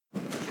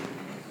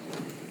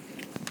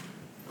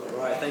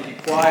All right, thank you,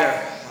 choir.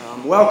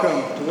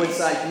 Welcome to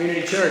Woodside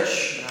Community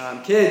Church.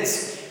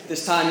 Kids,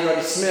 this time you are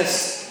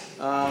dismissed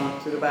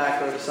to the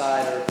back or the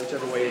side or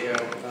whichever way you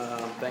go.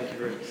 Thank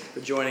you for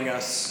joining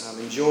us.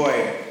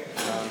 Enjoy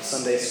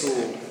Sunday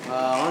school.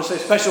 I want to say a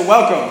special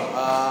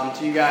welcome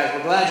to you guys.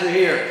 We're glad you're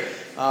here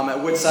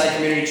at Woodside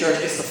Community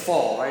Church. It's the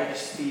fall, right? It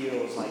just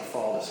feels like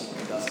fall this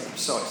morning, doesn't it? I'm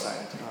so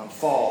excited.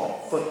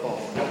 Fall,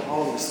 football,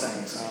 all these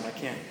things.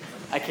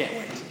 I can't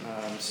wait.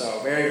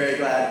 So very, very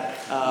glad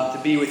to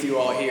be with you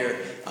all here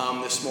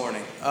this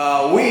morning.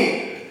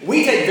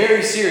 We take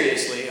very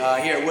seriously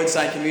here at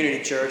Woodside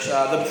Community Church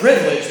the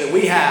privilege that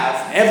we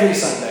have every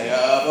Sunday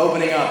of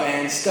opening up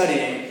and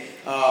studying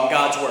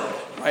God's Word.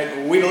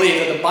 Right? We believe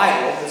that the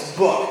Bible, this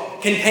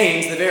book,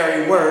 contains the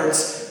very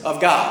words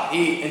of God.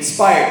 He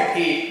inspired it.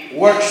 He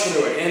works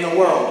through it in the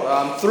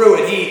world.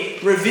 Through it, He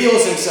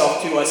reveals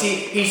Himself to us.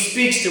 He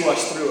speaks to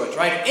us through it.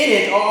 Right? In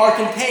it are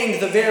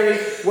contained the very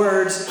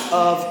words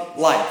of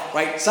life.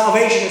 Right?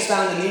 Salvation is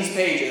found in these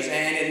pages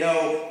and in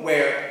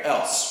nowhere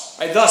else.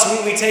 Right?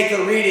 Thus, we take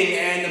the reading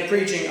and the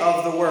preaching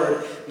of the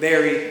Word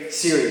very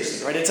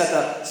seriously. Right? It's at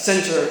the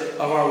center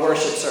of our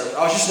worship service.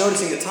 I was just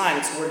noticing the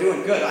time. We're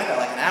doing good. I got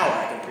like an hour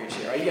I can preach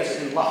here. Right? You guys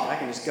are in luck. I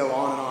can just go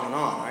on and on and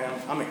on. Right?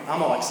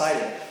 I'm all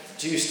excited,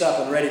 juiced up,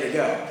 and ready to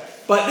go.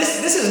 But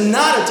this is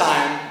not a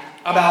time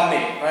about me.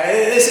 Right?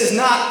 This is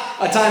not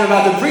a time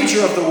about the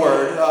preacher of the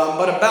Word,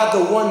 but about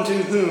the one to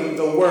whom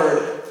the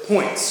Word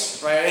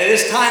points. Right?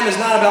 This time is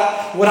not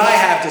about what I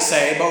have to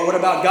say, but what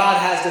about God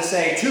has to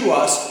say to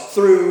us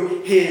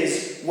through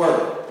His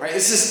Word. Right?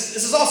 This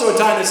is also a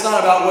time that's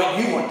not about what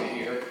you want to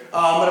hear,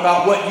 but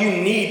about what you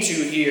need to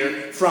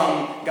hear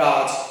from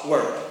God's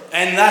Word.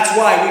 And that's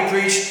why we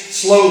preach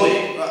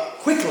slowly,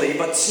 quickly,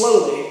 but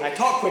slowly. I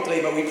talk quickly,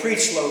 but we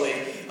preach slowly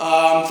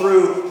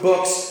through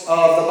books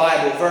of the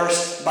Bible,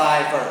 verse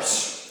by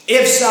verse.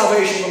 If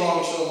salvation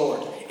belongs to the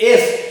Lord,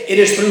 if it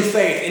is through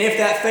faith, and if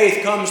that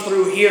faith comes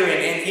through hearing,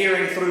 and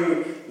hearing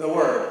through the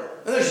Word,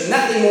 then there's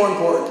nothing more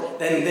important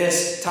than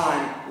this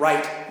time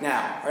right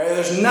now. Right?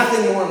 There's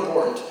nothing more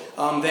important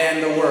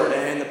than the Word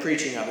and the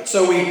preaching of it.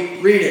 So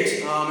we read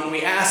it, and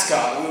we ask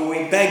God,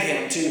 we beg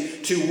Him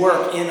to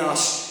work in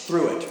us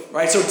through it.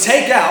 Right? So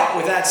take out,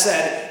 with that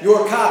said,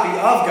 your copy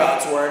of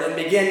God's Word and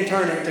begin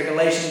turning to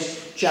Galatians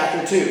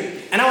chapter 2.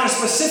 And I want to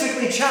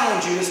specifically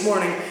challenge you this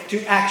morning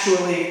to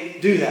actually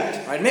do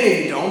that. Right? Many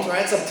of you don't.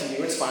 Right? It's up to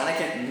you. It's fine. I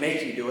can't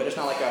make you do it. It's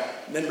not like a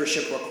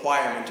membership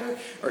requirement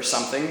or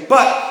something.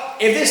 But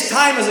if this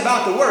time is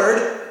about the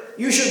Word,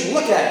 you should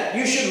look at it.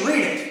 You should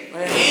read it.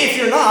 Right? If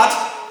you're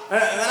not,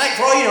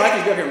 for all you know, I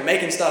can go up here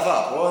making stuff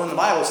up. Well, then the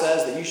Bible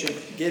says that you should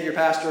give your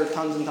pastor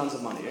tons and tons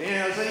of money.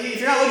 So if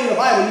you're not looking at the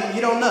Bible,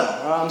 you don't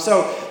know.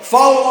 So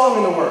follow along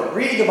in the Word.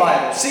 Read the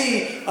Bible.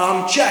 See,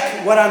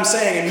 check what I'm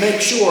saying and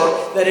make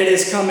sure that it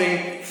is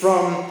coming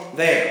from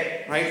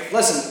there. Right?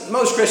 Listen,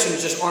 most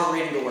Christians just aren't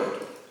reading the Word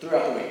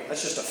throughout the week.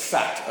 That's just a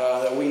fact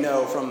that we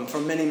know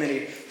from many,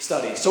 many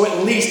studies. So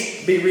at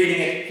least be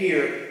reading it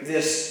here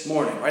this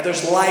morning. Right?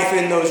 There's life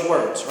in those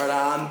words. Right?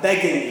 I'm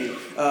begging you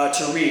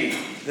to read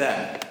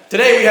them.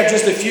 Today we have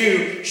just a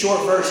few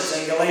short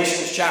verses in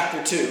Galatians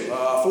chapter 2.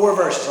 4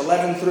 verses,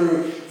 11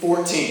 through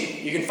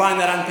 14. You can find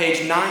that on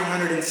page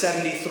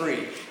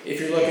 973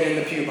 if you're looking in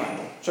the Pew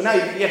Bible. So now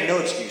you have no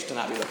excuse to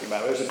not be looking at the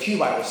Bible. There's a Pew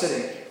Bible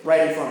sitting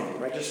right in front of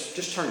you. Right?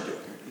 Just turn to it.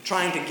 I'm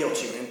trying to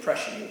guilt you and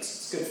impress you.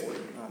 It's good for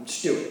you.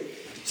 Just do it.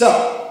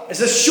 So, it's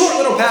this short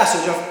little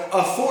passage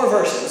of 4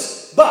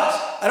 verses,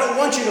 but I don't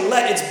want you to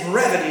let its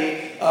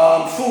brevity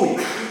fool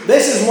you.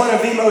 This is one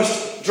of the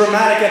most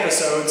dramatic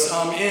episodes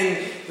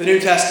in the New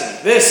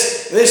Testament.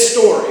 This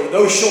story,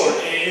 though short,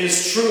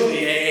 is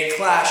truly a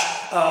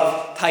clash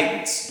of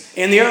titans.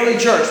 In the early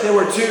church, there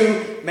were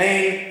 2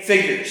 main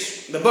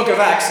figures. The book of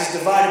Acts is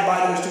divided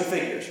by those 2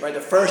 figures. Right?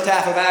 The first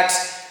half of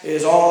Acts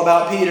is all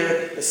about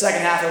Peter. The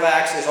second half of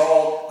Acts is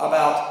all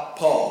about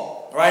Paul.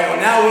 Right? Well,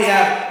 now we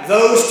have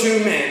those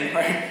 2 men,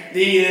 right?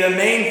 The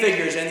main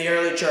figures in the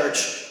early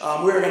church.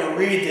 We're going to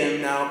read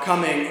them now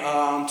coming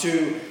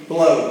to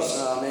blows,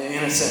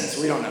 in a sense.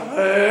 We don't know.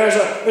 There's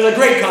a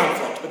great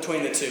conflict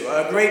between the 2.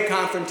 A great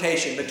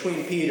confrontation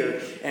between Peter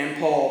and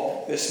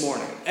Paul this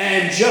morning.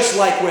 And just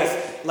like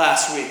with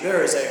last week,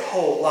 there is a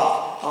whole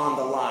lot on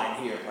the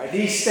line here. Right?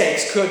 These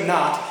stakes could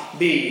not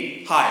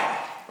be higher.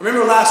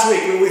 Remember last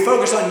week, we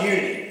focused on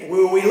unity.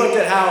 We looked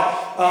at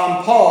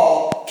how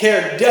Paul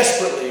cared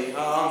desperately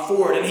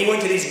for it, and he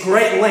went to these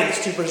great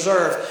lengths to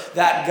preserve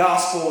that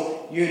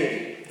gospel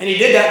unity. And he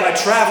did that by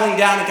traveling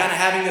down and kind of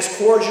having this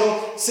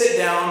cordial sit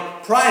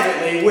down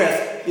privately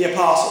with the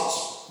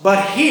apostles.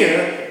 But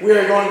here, we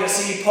are going to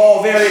see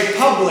Paul very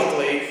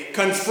publicly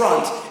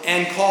confront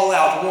and call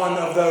out one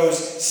of those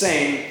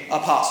same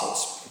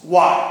apostles.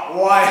 Why?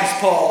 Why is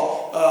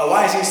Paul,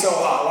 why is he so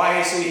hot? Why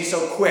is he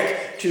so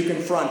quick to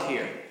confront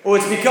here? Well,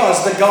 it's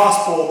because the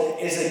gospel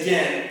is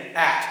again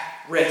at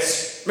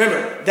risk.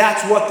 Remember,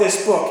 that's what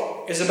this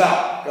book is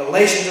about.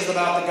 Galatians is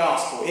about the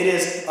gospel. It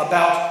is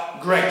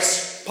about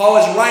grace. Paul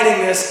is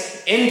writing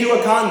this into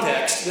a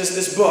context,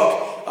 this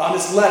book,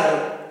 this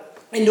letter,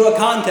 into a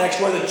context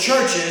where the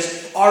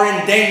churches are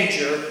in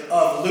danger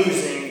of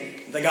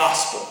losing the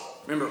gospel.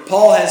 Remember,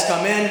 Paul has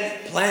come in,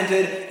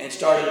 planted, and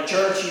started a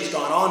church. He's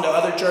gone on to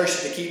other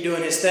churches to keep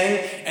doing his thing.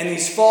 And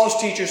these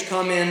false teachers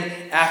come in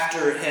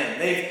after him.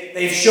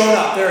 They've shown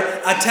up. They're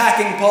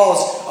attacking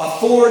Paul's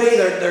authority.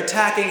 They're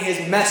attacking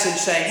his message,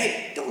 saying,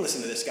 hey, don't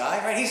listen to this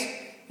guy, right? He's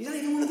not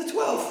even one of the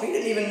 12. He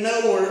didn't even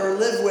know or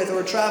live with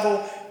or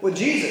travel with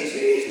Jesus.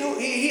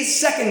 He's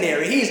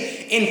secondary. He's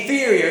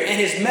inferior, and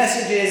his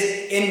message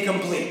is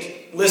incomplete.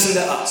 Listen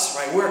to us,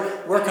 right?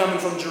 We're coming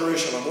from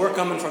Jerusalem. We're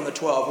coming from the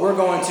 12. We're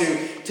going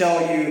to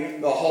tell you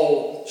the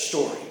whole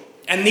story.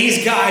 And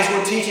these guys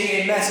were teaching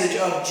a message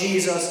of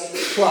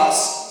Jesus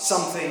plus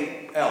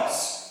something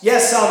else.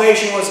 Yes,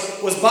 salvation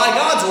was by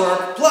God's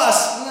work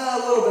plus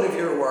a little bit of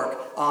your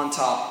work on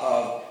top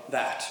of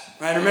that.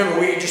 Right?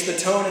 Remember, just the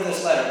tone of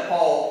this letter,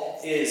 Paul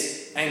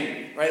is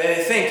angry. Right?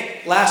 I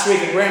think last week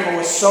the grammar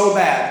was so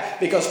bad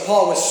because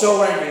Paul was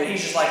so angry that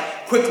he's just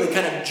quickly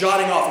kind of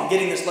jotting off and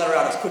getting this letter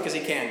out as quick as he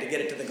can to get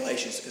it to the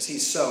Galatians because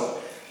he's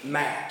so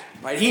mad.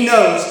 Right? He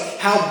knows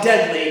how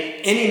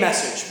deadly any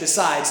message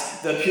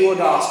besides the pure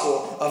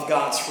gospel of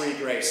God's free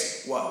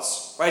grace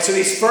was. Right? So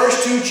these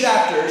first 2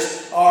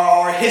 chapters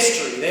are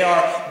history. They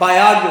are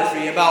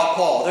biography about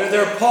Paul.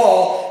 They're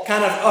Paul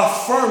kind of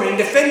affirming,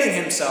 defending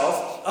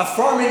himself,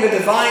 affirming the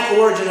divine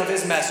origin of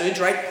his message.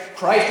 Right?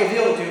 Christ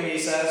revealed it to me, he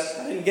says.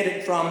 I didn't get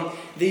it from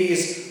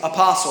these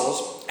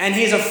apostles. And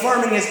he's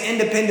affirming his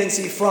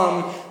independency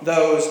from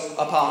those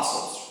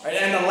apostles. Right?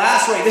 And the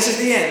last way, this is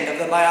the end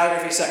of the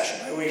biography section.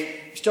 Right?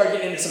 We start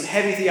getting into some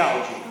heavy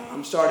theology.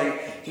 I'm starting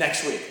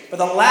next week. But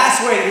the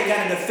last way that he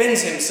kind of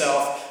defends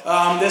himself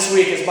this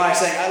week is by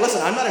saying,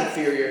 listen, I'm not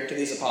inferior to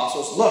these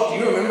apostles. Look, do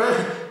you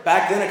remember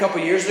back then a couple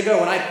years ago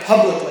when I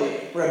publicly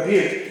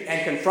rebuked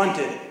and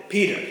confronted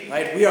Peter,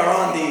 right?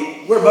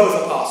 We're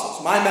both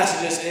apostles. My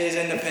message is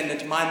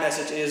independent. My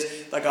message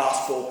is the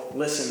gospel.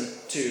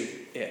 Listen to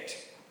it.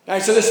 All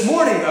right, so this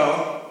morning,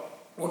 though,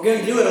 we're going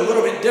to do it a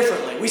little bit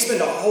differently. We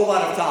spend a whole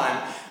lot of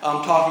time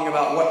talking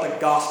about what the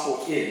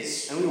gospel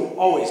is, and we will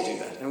always do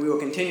that, and we will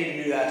continue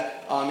to do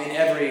that in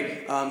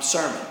every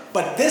sermon.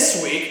 But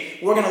this week,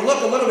 we're going to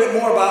look a little bit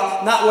more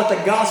about not what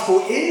the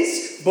gospel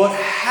is, but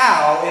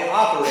how it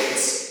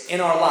operates in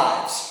our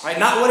lives. Right?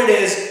 Not what it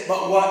is,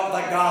 but what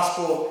the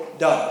gospel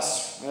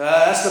does.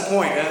 That's the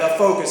point, the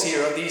focus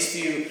here of these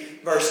few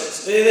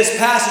verses. This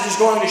passage is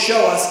going to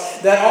show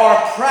us that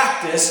our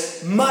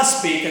practice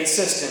must be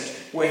consistent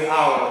with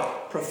our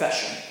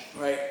profession.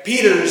 Right?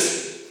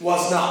 Peter's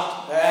was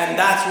not. And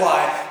that's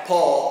why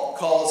Paul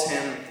calls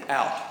him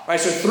out. Right?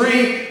 So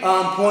 3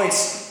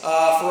 points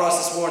for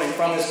us this morning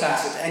from this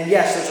passage. And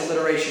yes, there's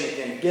alliteration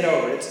again. Get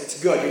over it.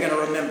 It's good. You're going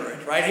to remember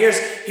it. Right?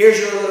 Here's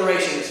your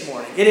alliteration this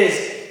morning. It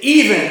is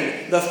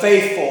even the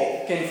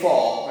faithful can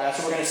fall. Right?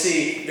 So we're going to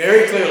see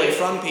very clearly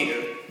from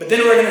Peter. But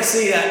then we're going to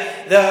see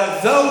that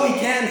though we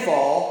can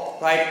fall,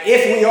 right,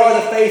 if we are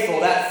the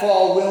faithful, that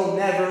fall will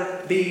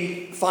never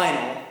be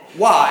final.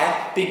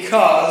 Why?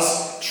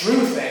 Because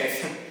true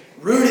faith,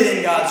 rooted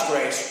in God's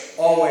grace,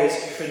 always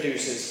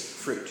produces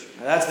fruit.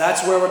 Now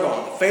that's where we're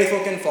going. The faithful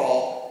can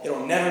fall.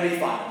 It'll never be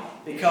final.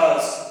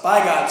 Because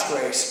by God's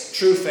grace,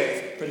 true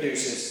faith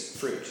produces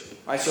fruit.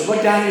 All right, so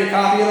look down at your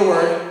copy of the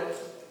Word.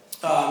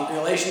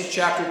 Galatians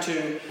chapter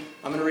 2.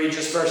 I'm going to read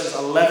just verses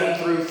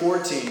 11 through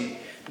 14.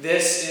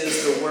 This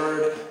is the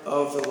word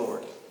of the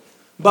Lord.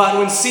 But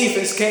when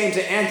Cephas came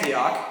to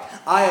Antioch,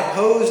 I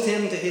opposed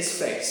him to his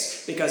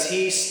face, because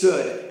he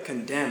stood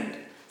condemned.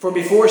 For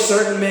before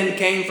certain men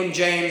came from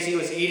James, he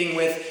was eating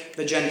with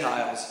the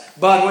Gentiles.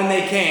 But when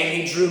they came,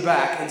 he drew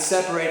back and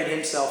separated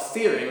himself,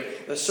 fearing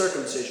the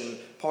circumcision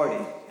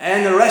party.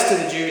 And the rest of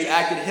the Jews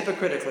acted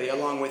hypocritically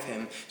along with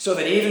him, so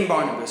that even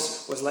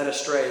Barnabas was led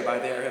astray by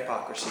their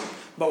hypocrisy.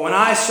 But when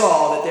I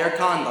saw that their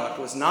conduct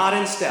was not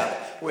in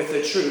step with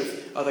the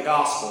truth of the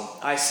gospel,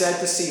 I said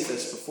to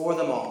Cephas before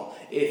them all,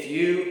 if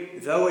you,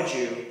 though a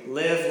Jew,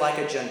 live like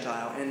a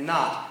Gentile and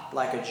not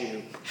like a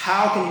Jew,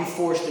 how can you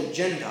force the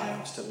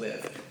Gentiles to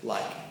live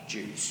like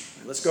Jews?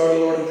 Let's go to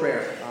the Lord in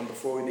prayer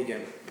before we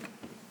begin.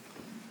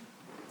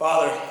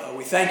 Father,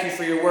 we thank you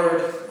for your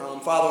word.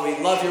 Father,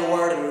 we love your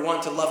word and we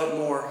want to love it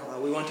more.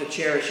 We want to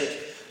cherish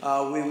it.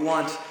 We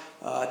want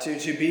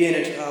to be in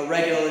it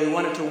regularly. We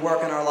want it to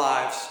work in our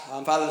lives.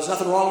 Father, there's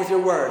nothing wrong with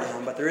your word,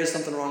 but there is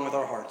something wrong with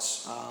our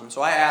hearts.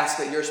 So I ask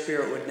that your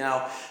Spirit would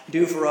now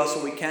do for us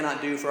what we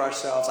cannot do for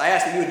ourselves. I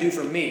ask that you would do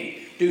for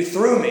me, do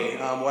through me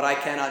what I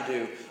cannot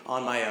do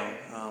on my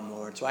own,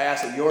 Lord. So I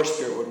ask that your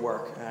Spirit would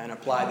work and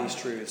apply these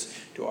truths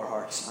to our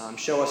hearts.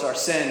 Show us our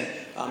sin.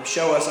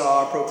 Show us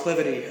our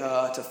proclivity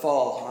to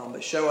fall.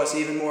 But show us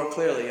even more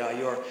clearly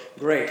your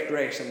great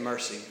grace and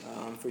mercy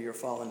for your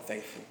fallen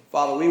faithful.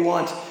 Father, we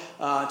want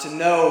to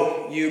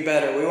know you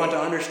better. We want to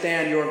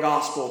understand your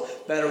gospel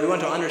better. We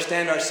want to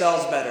understand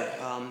ourselves better.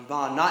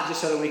 Not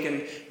just so that we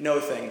can know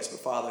things, but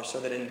Father, so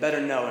that in better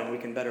knowing we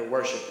can better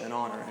worship and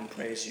honor and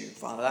praise you.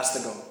 Father, that's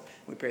the goal.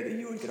 We pray that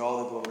you would get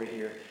all the glory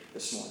here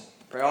this morning.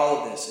 Pray all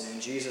of this, and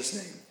in Jesus'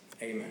 name,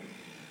 amen.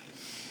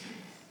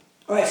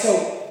 All right,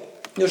 so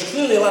there's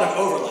clearly a lot of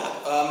overlap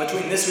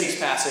between this week's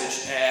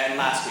passage and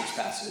last week's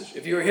passage.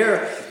 If you were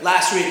here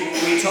last week,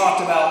 we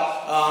talked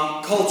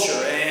about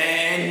culture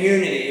and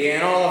unity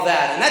and all of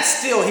that, and that's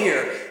still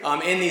here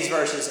in these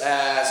verses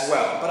as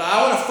well. But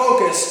I want to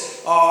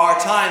focus our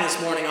time this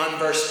morning on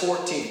verse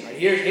 14. Right?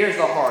 Here's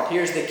the heart.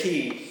 Here's the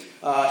key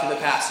to the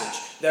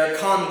passage. Their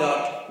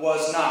conduct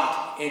was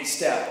not in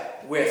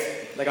step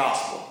with the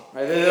gospel.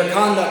 Right? Their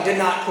conduct did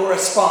not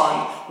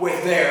correspond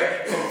with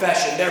their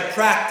confession. Their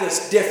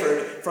practice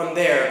differed from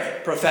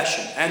their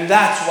profession. And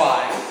that's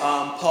why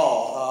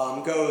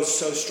Paul goes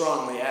so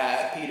strongly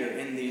at Peter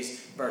in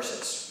these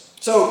verses.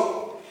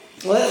 So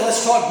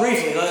let's talk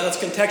briefly. Let's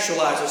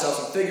contextualize ourselves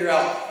and figure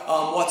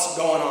out what's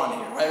going on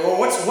here. Right? Well,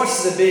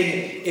 what's the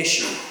big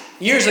issue?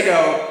 Years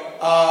ago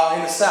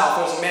in the South,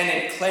 there was a man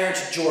named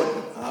Clarence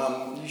Jordan.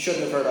 You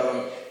shouldn't have heard of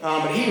him.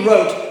 But he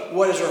wrote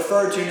what is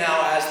referred to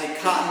now as the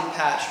Cotton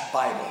Patch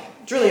Bible.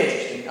 It's really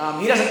interesting.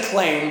 He doesn't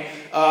claim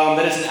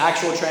that it's an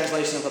actual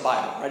translation of the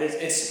Bible. Right?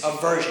 It's a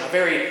version, a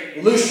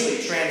very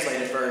loosely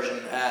translated version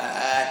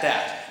at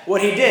that.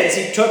 What he did is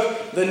he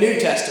took the New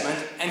Testament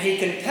and he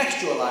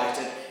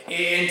contextualized it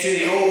into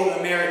the old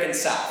American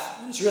South.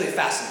 It's really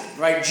fascinating,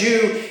 right?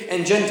 Jew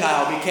and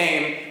Gentile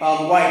became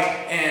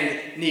white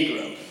and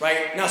Negro,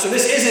 right? Now, so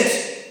this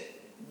isn't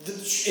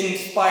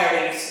inspired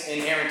in its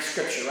inerrant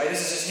scripture, right?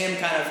 This is just him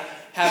kind of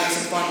having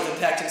some fun with the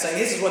text and saying,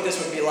 this is what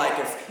this would be like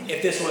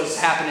if this was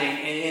happening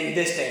in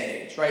this day and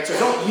age, right? So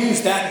don't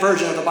use that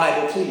version of the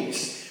Bible,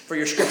 please, for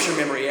your scripture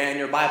memory and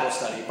your Bible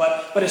study.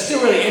 But it's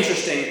still really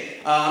interesting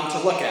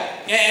to look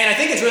at. And I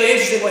think it's really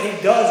interesting what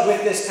he does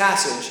with this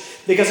passage,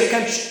 because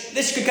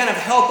this could kind of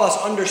help us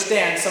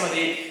understand some of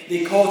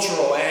the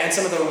cultural and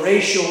some of the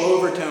racial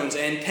overtones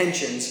and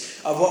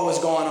tensions of what was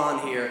going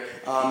on here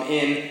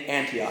in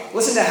Antioch.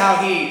 Listen to how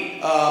he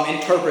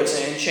interprets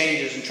and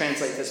changes and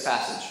translates this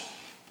passage.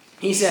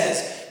 He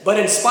says, "But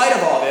in spite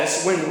of all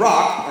this, when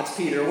Rock," that's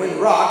Peter, "when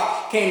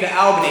Rock came to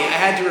Albany, I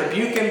had to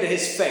rebuke him to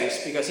his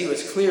face because he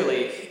was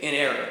clearly in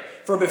error.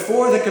 For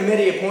before the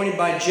committee appointed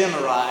by Jim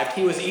arrived,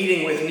 he was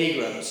eating with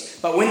Negroes.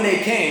 But when they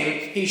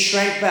came, he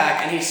shrank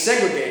back and he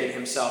segregated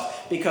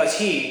himself because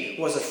he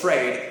was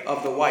afraid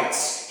of the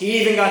whites. He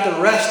even got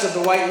the rest of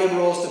the white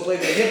liberals to play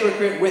the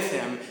hypocrite with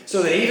him,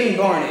 so that even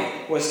Barney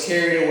was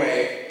carried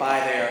away by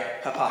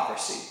their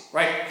hypocrisy."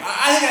 Right?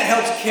 I think that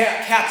helps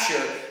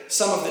capture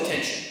some of the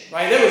tension.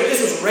 Right?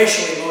 This was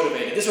racially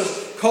motivated. This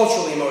was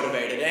culturally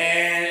motivated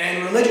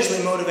and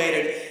religiously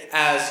motivated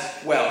as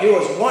well. Here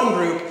was one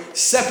group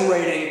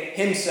separating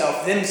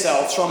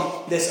themselves from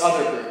this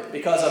other group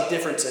because of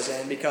differences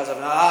and because of,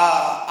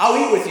 I'll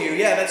eat with you.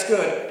 Yeah, that's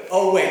good.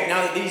 Oh, wait,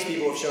 now that these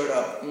people have showed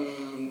up,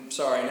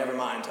 sorry, never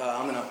mind.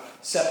 I'm going to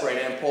separate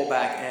and pull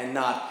back and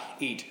not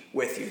eat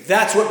with you.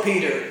 That's what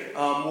Peter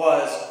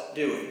was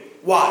doing.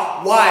 Why?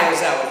 Why is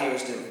that what he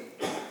was doing?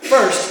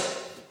 First,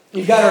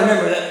 you've got to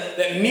remember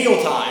that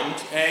mealtime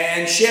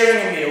and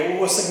sharing a meal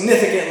was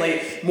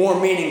significantly more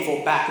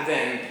meaningful back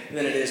then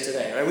than it is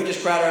today. Right? We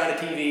just crowd around a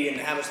TV and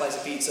have a slice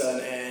of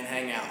pizza and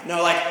hang out.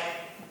 No,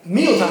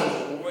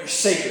 mealtime was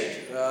sacred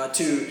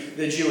to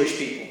the Jewish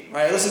people.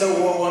 Right? Listen to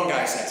what one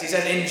guy says. He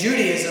said, "In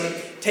Judaism,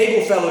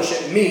 table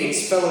fellowship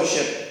means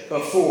fellowship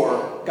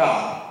before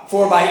God.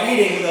 For by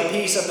eating the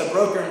piece of the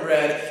broken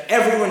bread,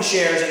 everyone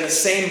shares in the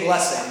same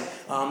blessing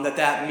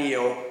that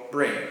meal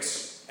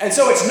brings." And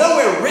so it's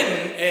nowhere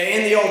written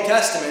in the Old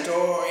Testament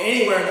or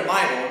anywhere in the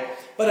Bible,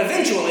 but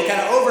eventually,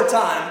 kind of over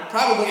time,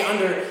 probably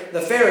under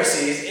the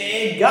Pharisees,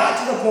 it got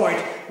to the point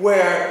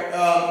where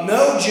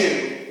no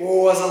Jew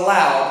was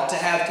allowed to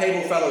have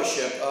table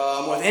fellowship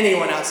with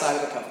anyone outside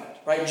of the covenant.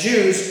 Right?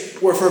 Jews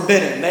were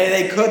forbidden.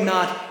 They could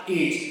not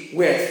eat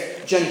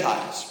with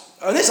Gentiles.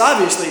 And this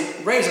obviously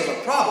raises a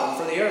problem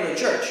for the early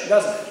church,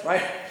 doesn't it?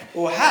 Right?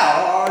 Well,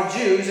 how are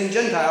Jews and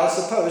Gentiles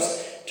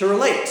supposed to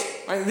relate?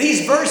 Right?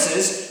 These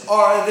verses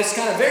are this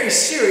kind of very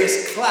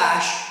serious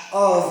clash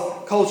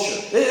of culture.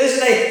 This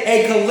is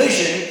a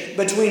collision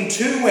between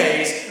two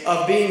ways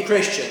of being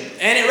Christian.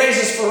 And it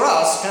raises for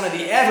us kind of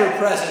the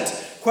ever-present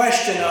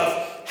question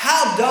of,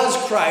 how does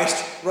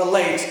Christ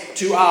relate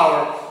to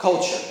our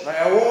culture?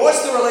 Right?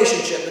 What's the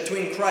relationship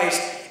between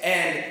Christ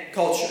and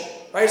culture?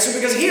 Right? So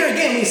because here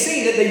again we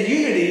see that the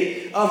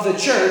unity of the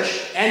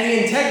church and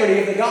the integrity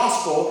of the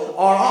gospel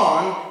are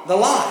on the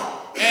line.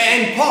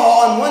 And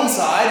Paul, on one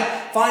side,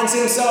 finds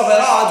himself at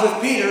odds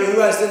with Peter,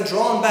 who has been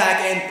drawn back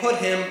and put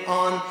him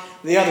on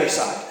the other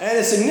side. And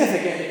it's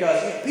significant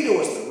because Peter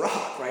was the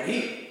rock, right?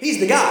 He's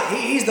the guy.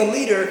 He's the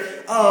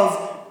leader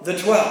of the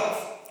 12.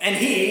 And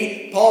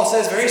he, Paul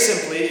says very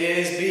simply,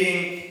 is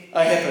being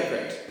a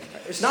hypocrite.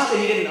 It's not that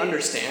he didn't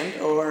understand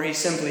or he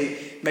simply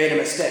made a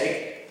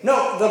mistake.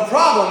 No, the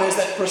problem is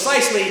that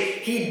precisely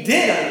he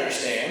did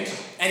understand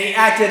and he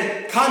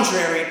acted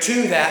contrary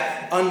to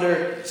that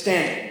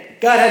understanding.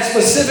 God had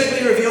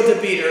specifically revealed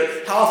to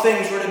Peter how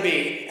things were to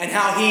be and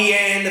how he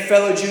and the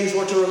fellow Jews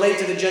were to relate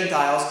to the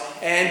Gentiles,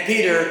 and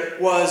Peter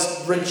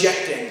was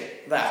rejecting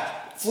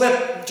that.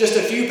 Flip just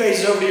a few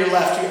pages over to your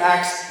left to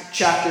Acts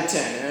chapter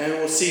 10, and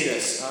we'll see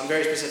this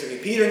very specifically.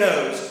 Peter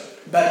knows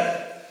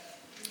better.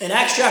 In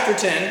Acts chapter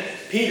 10,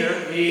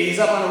 Peter, he's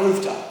up on a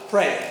rooftop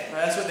praying.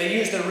 That's what they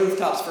used their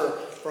rooftops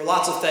for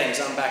lots of things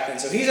back then.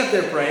 So he's up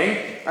there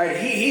praying. All right,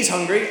 he's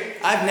hungry.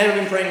 I've never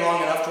been praying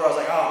long enough to where I was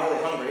like, oh, I'm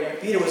really hungry. And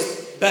Peter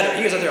was better.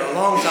 He was up there a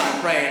long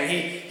time praying, and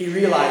he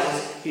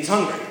realizes he's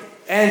hungry.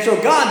 And so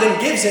God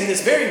then gives him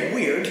this very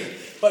weird,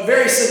 but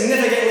very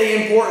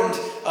significantly important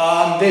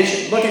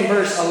vision. Look in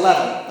verse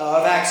 11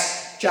 of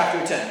Acts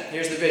chapter 10.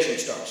 Here's the vision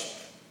starts.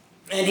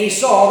 And he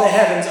saw the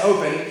heavens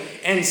opened,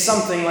 and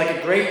something like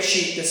a great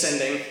sheet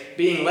descending,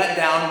 being let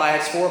down by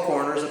its four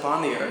corners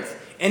upon the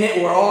earth. In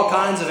it were all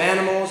kinds of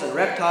animals and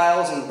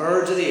reptiles and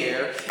birds of the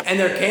air. And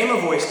there came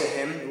a voice to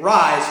him,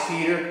 Rise,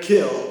 Peter,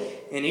 kill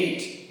and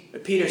eat.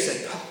 But Peter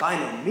said, By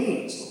no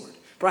means, Lord,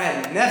 for I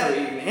have never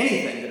eaten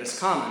anything that is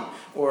common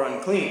or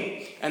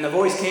unclean. And the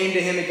voice came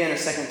to him again a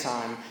second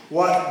time,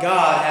 What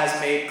God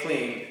has made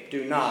clean,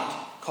 do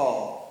not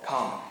call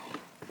common.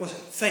 Well,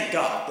 thank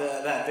God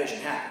that vision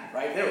happened,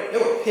 right? There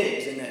were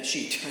pigs in that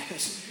sheet.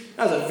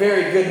 That was a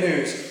very good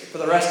news for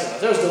the rest of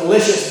us. There was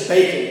delicious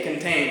bacon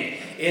contained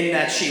in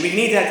that sheet. We can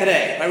eat that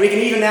today, right? We can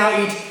even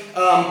now eat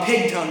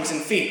pig tongues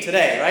and feet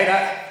today,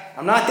 right?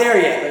 I'm not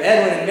there yet, but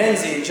Edwin and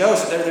Menzie and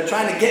Joseph, they're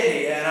trying to get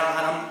me, and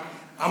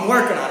I'm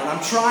working on it.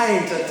 I'm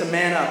trying to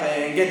man up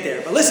and get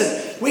there. But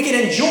listen, we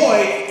can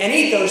enjoy and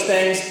eat those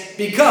things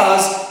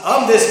because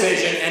of this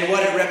vision and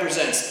what it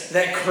represents.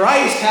 That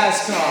Christ has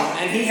come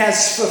and he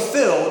has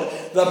fulfilled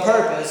the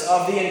purpose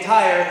of the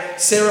entire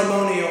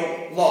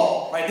ceremonial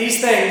law. Right?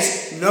 These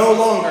things no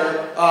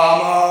longer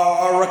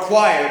are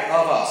required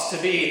of us to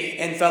be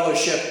in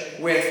fellowship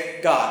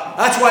with God.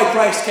 That's why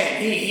Christ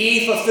came.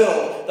 He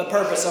fulfilled the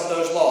purpose of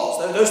those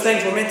laws. Those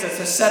things were meant to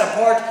set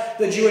apart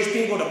the Jewish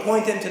people, to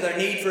point them to their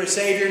need for a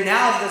Savior.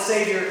 Now that the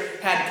Savior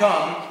had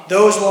come,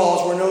 those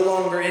laws were no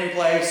longer in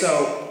play,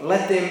 so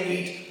let them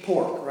eat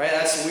pork. Right?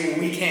 That's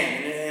we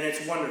can, and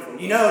it's wonderful.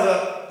 You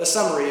know the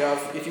summary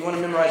of, if you want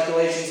to memorize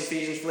Galatians,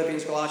 Ephesians,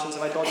 Philippians, Colossians,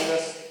 have I told you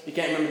this? You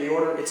can't remember the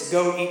order. It's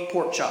go eat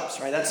pork chops,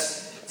 right?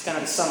 It's kind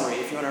of the summary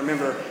if you want to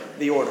remember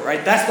the order,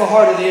 right? That's the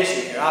heart of the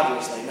issue here,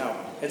 obviously. No,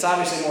 it's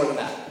obviously more than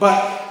that.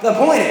 But the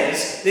point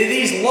is,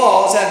 these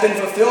laws have been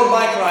fulfilled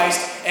by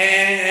Christ,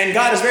 and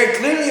God is very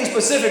clearly and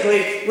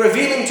specifically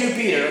revealing to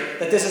Peter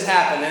that this has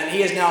happened, and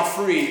he is now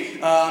free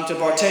to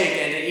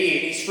partake and to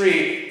eat. He's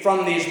free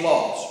from these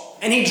laws.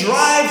 And he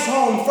drives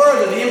home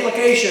further the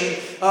implication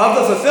of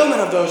the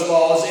fulfillment of those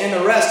laws in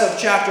the rest of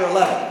chapter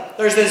 11.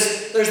 There's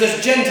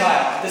this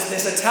Gentile,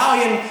 this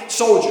Italian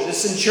soldier,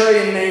 this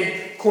centurion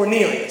named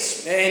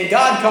Cornelius. And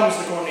God comes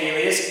to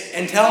Cornelius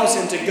and tells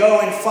him to go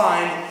and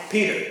find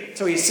Peter.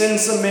 So he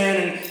sends some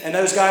men, and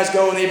those guys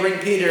go and they bring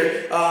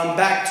Peter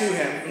back to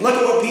him. And look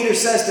at what Peter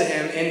says to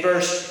him in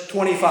verse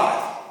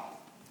 25.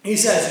 He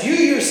says, You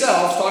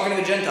yourselves, talking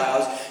to the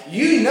Gentiles,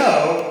 you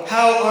know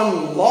how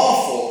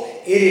unlawful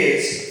it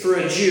is for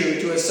a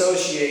Jew to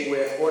associate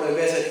with or to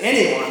visit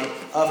anyone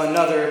of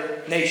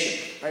another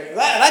nation. Right?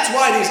 That's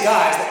why these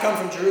guys that come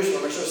from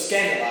Jerusalem are so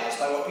scandalized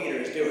by what Peter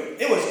is doing.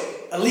 It was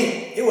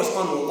illegal. It was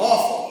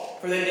unlawful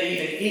for them to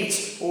even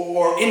eat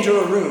or enter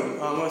a room.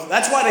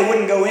 That's why they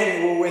wouldn't go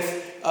in with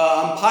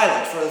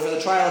Pilate for the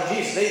trial of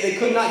Jesus. They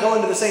could not go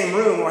into the same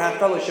room or have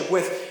fellowship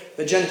with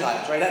the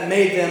Gentiles. Right? That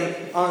made them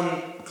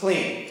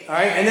unclean. All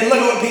right? And then look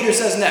at what Peter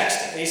says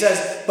next. He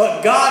says,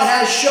 But God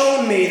has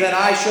shown me that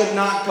I should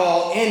not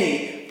call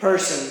any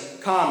person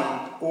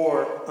common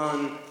or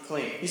unclean.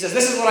 He says,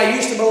 this is what I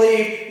used to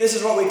believe. This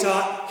is what we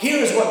taught. Here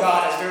is what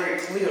God has very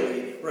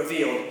clearly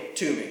revealed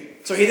to me.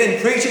 So he then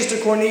preaches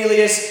to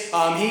Cornelius. He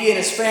and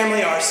his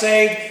family are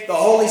saved. The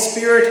Holy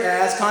Spirit,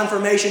 as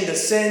confirmation,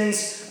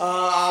 descends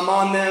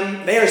on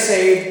them. They are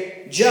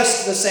saved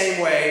just the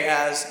same way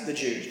as the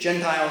Jews,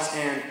 Gentiles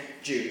and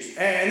Jews.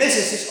 And this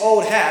is this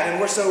old hat, and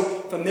we're so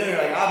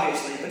familiar,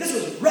 obviously, but this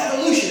was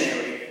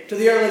revolutionary to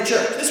the early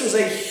church. This was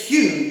a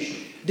huge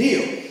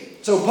deal.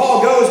 So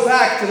Paul goes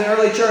back to the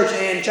early church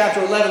in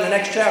chapter 11, the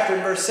next chapter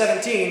in verse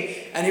 17,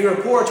 and he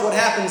reports what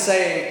happened,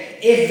 saying,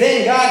 If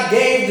then God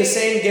gave the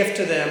same gift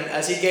to them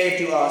as he gave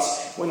to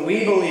us when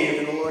we believed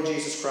in the Lord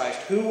Jesus Christ,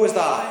 who was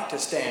I to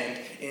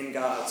stand in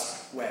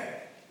God's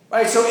way?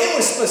 Right, so it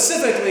was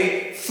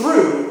specifically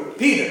through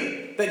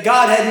Peter that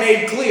God had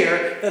made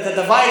clear that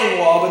the dividing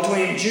wall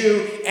between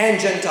Jew and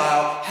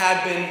Gentile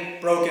had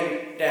been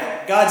broken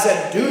down. God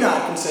said, do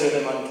not consider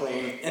them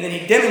unclean. And then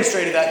he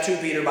demonstrated that to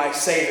Peter by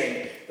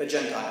saving the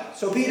Gentiles.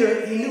 So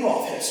Peter, he knew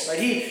all this, right?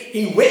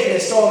 He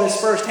witnessed all this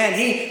firsthand.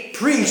 He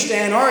preached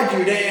and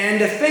argued and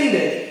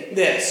defended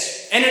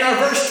this. And in our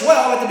verse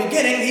 12 at the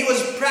beginning, he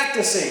was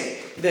practicing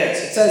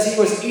this. It says he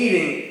was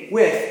eating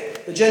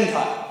with the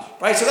Gentiles,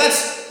 right? So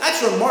that's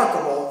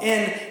remarkable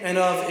in and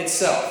of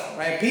itself,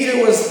 right?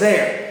 Peter was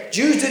there.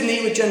 Jews didn't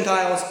eat with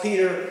Gentiles.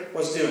 Peter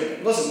was doing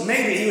it. Listen,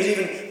 maybe he was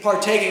even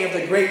partaking of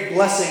the great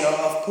blessing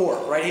of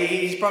pork, right?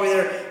 He's probably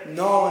there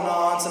gnawing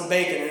on some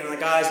bacon, and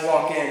the guys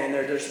walk in, and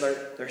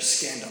they're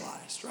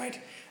scandalized, right?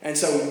 And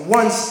so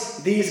once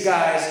these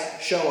guys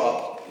show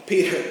up,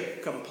 Peter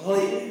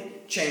completely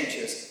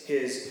changes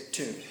his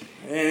tune.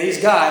 And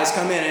these guys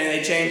come in and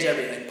they change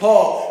everything.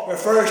 Paul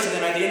refers to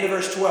them at the end of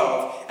verse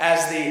 12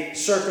 as the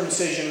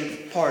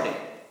circumcision party.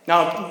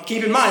 Now,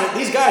 keep in mind that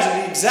these guys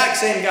are the exact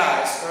same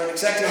guys, or the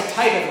exact same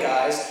type of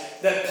guys,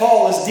 that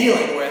Paul is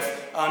dealing with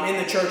in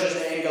the churches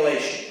in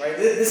Galatia. Right?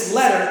 This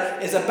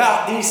letter is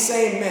about these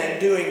same men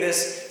doing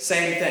this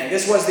same thing.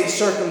 This was the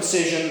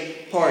circumcision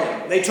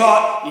party. They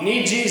taught you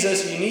need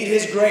Jesus, you need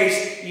his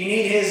grace, you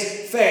need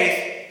his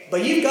faith,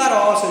 but you've got to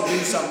also do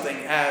something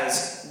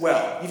as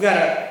well. You've got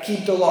to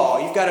keep the law.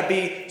 You've got to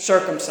be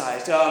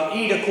circumcised.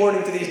 Eat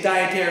according to these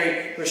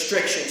dietary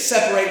restrictions.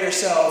 Separate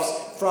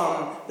yourselves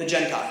from the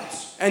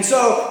Gentiles. And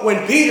so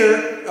when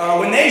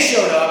they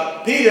showed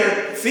up, Peter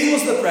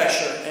feels the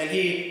pressure and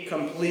he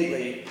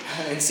completely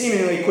and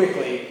seemingly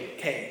quickly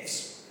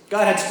caves.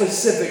 God had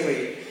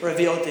specifically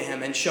revealed to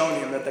him and shown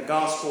him that the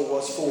gospel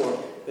was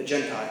for the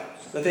Gentiles.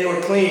 That they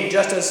were clean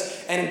just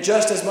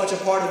as much a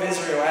part of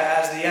Israel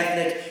as the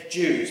ethnic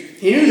Jews.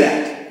 He knew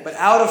that, but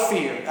out of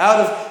fear, out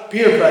of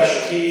peer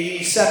pressure,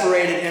 he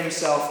separated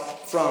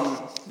himself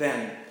from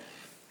them.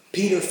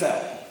 Peter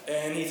fell,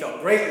 and he fell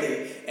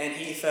greatly, and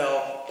he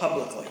fell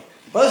publicly.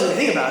 But as we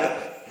think about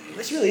it,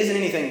 this really isn't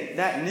anything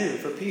that new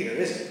for Peter,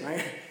 is it?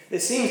 Right? It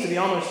seems to be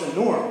almost a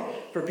norm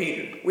for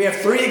Peter. We have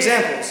 3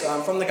 examples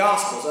from the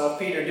Gospels of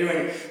Peter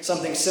doing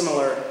something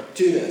similar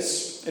to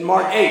this. In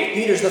Mark 8,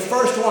 Peter's the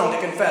first one to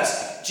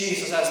confess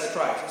Jesus as the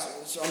Christ.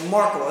 It's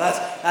remarkable.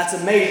 That's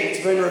amazing.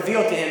 It's been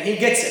revealed to him. He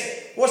gets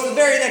it. What's the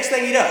very next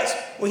thing he does?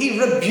 Well, he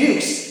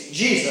rebukes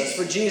Jesus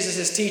for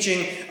Jesus'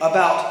 teaching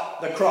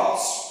about the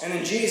cross. And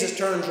then Jesus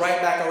turns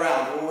right back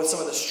around with some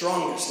of the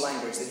strongest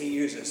language that he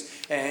uses.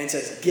 And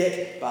says,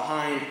 "Get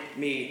behind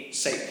me,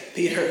 Satan."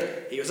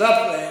 Peter, he was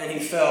up and he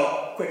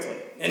fell quickly.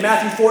 In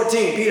Matthew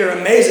 14, Peter,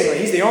 amazingly,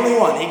 he's the only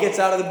one. He gets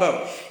out of the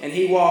boat and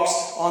he walks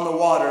on the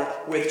water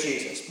with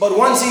Jesus. But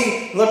once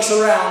he looks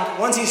around,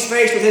 once he's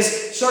faced with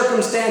his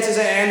circumstances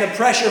and the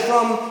pressure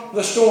from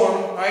the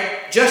storm,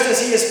 right, just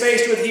as he is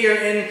faced with here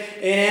in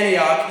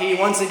Antioch, he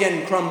once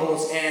again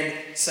crumbles and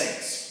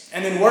sinks.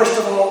 And then worst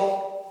of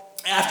all,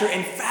 after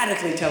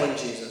emphatically telling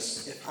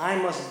Jesus, "If I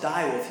must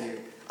die with you,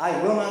 I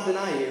will not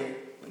deny you,"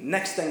 the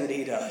next thing that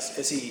he does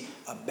is he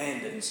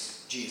abandons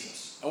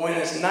Jesus. And when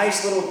this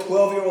nice little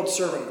 12-year-old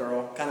servant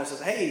girl kind of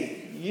says,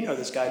 "Hey, you know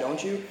this guy,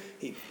 don't you?"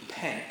 he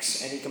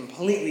panics and he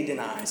completely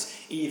denies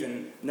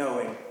even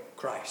knowing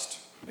Christ.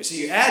 So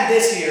you add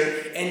this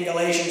here in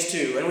Galatians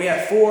 2, and we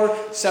have 4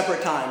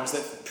 separate times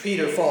that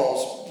Peter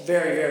falls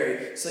very,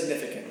 very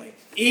significantly.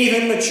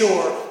 Even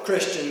mature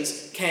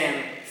Christians can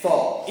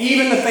fall.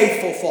 Even the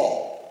faithful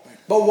fall.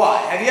 But why?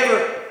 Have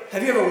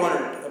you ever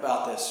wondered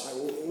about this?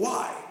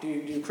 Why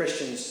do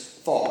Christians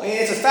fall?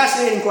 It's a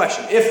fascinating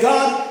question. If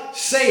God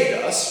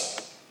saved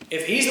us,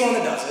 if he's the one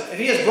that does it, if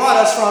he has brought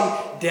us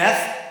from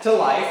death to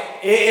life,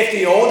 if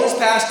the old has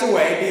passed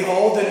away,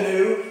 behold, the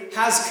new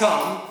has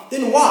come,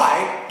 then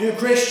why do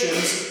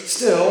Christians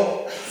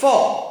still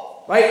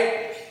fall?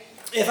 Right?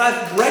 If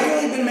I've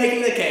regularly been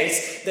making the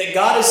case that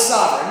God is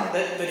sovereign,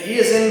 that he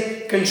is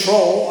in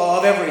control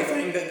of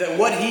everything, that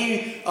what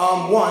he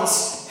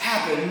wants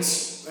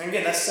happens, and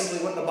again, that's simply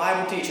what the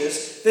Bible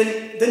teaches,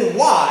 then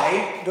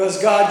why does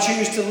God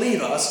choose to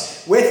leave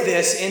us with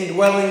this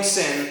indwelling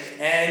sin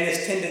and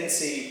this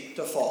tendency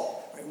to fall?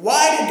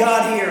 Why did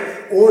God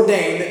here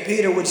ordain that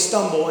Peter would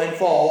stumble and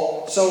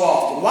fall so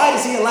often? Why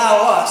does he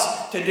allow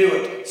us to do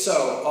it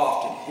so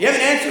often? You have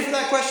an answer for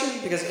that question?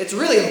 Because it's a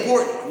really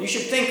important one. You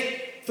should think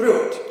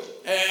through it.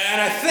 And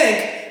I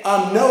think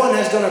no one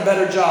has done a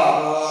better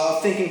job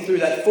of thinking through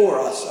that for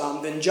us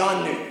than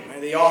John Newton,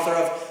 right? The author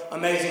of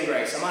Amazing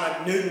Grace. I'm on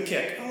a Newton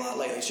kick a lot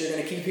lately, so you're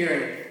going to keep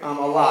hearing a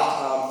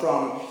lot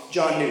from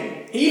John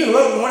Newton. He even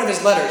wrote in one of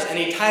his letters, and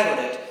he titled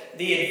it,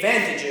 "The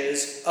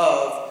Advantages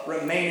of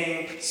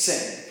Remaining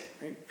Sin."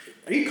 Right?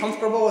 Are you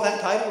comfortable with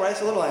that title? Right?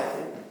 It's a little like,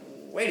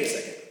 wait a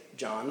second,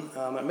 John.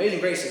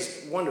 Amazing Grace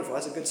is wonderful.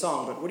 That's a good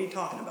song, but what are you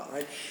talking about,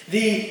 right?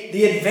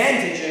 The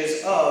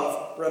advantages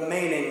of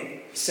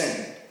remaining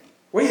sin.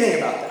 What do you think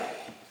about that?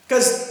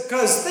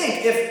 Because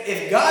think,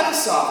 if God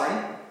is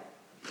sovereign,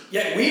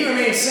 yet we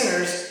remain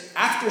sinners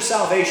after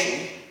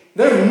salvation,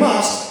 there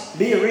must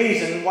be a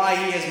reason why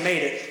he has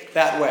made it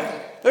that way.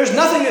 There's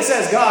nothing that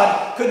says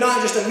God could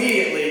not just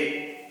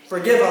immediately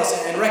forgive us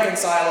and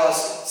reconcile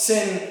us,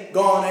 sin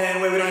gone,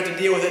 and we don't have to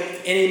deal with it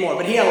anymore.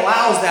 But he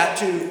allows that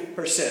to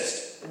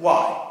persist.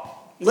 Why?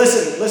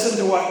 Listen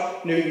to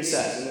what Newton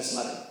says in this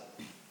letter.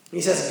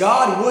 He says,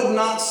 "God would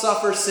not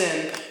suffer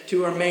sin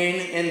to remain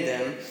in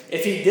them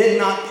if he did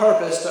not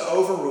purpose to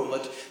overrule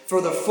it, for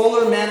the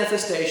fuller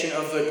manifestation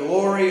of the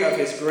glory of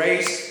his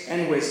grace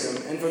and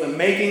wisdom, and for the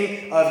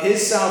making of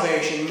his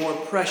salvation more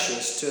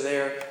precious to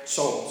their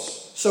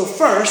souls." So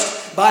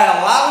first, by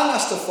allowing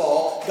us to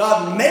fall,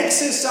 God makes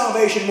his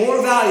salvation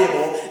more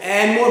valuable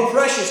and more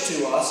precious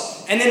to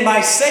us. And then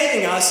by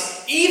saving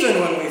us, even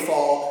when we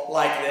fall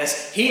like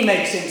this, he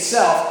makes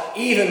himself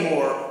even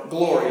more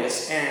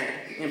glorious and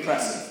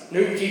impressive.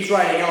 Newton keeps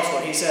writing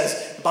elsewhere. He says,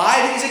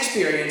 "By these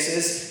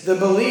experiences, the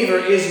believer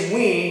is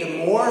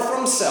weaned more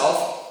from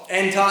self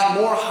and taught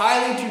more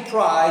highly to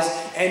prize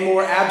and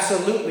more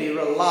absolutely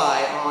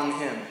rely on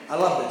him. I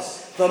love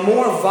this. The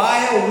more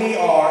vile we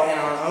are in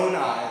our own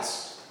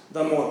eyes,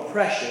 the more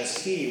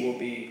precious he will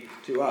be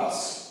to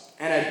us.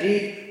 And a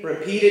deep,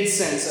 repeated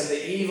sense of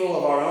the evil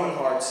of our own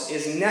hearts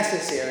is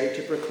necessary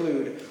to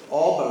preclude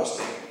all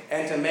boasting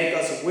and to make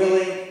us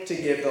willing to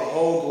give the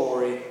whole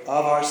glory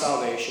of our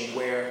salvation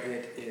where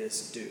it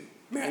is due.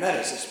 Man, that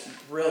is just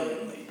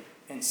brilliantly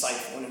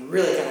insightful, and it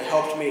really kind of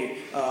helped me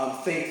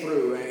think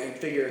through and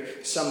figure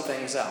some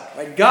things out.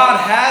 Right?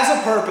 God has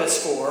a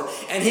purpose for,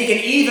 and he can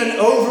even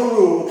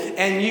overrule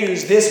and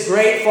use this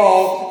great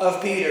fall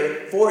of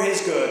Peter for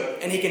his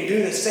good, and he can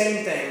do the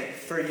same thing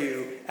for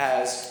you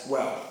as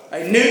well.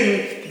 Right?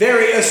 Newton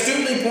very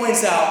astutely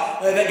points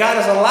out that God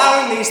is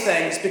allowing these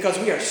things because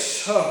we are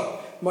so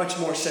much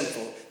more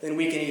sinful than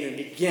we can even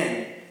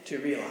begin to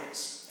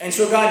realize. And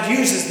so God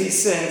uses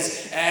these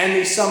sins and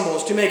these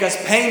stumbles to make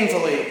us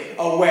painfully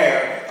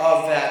aware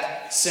of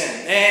that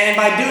sin. And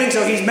by doing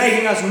so, he's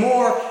making us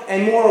more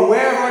and more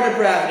aware of our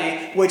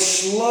depravity, which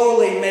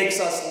slowly makes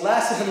us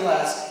less and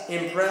less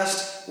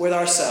impressed with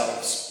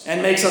ourselves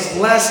and makes us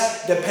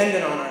less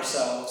dependent on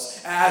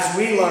ourselves as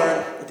we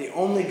learn that the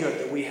only good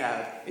that we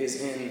have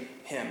is in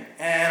him.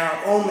 And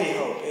our only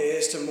hope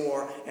is to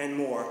more and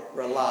more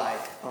rely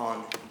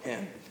on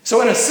him.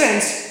 So in a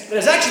sense, it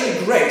is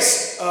actually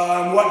grace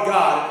what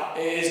God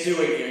is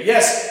doing here.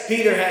 Yes,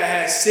 Peter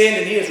has sinned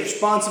and he is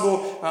responsible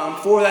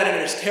for that, and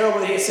it is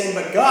terrible that he has sinned,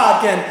 but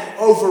God can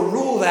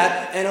overrule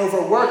that and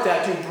overwork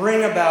that to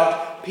bring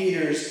about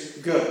Peter's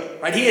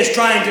good. Right? He is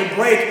trying to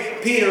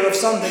break Peter of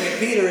something that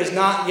Peter is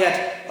not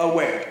yet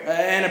aware.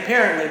 And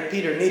apparently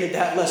Peter needed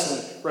that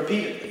lesson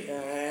repeatedly.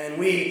 And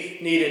we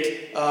need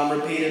it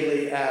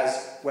repeatedly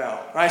as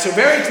well. Right? So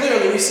very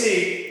clearly we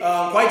see,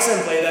 quite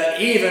simply, that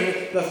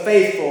even the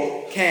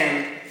faithful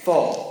can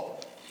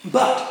fall.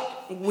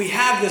 But we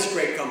have this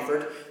great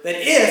comfort that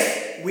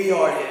if we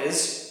are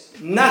his,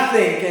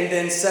 nothing can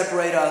then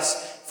separate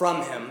us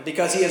from him,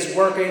 because he is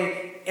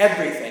working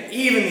everything,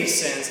 even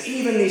these sins,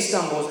 even these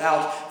stumbles,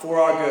 out for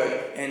our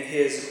good and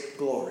his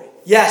glory.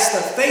 Yes,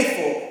 the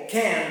faithful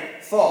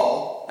can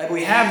fall. Like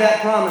we have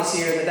that promise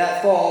here that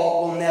that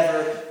fall will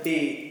never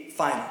be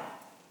final.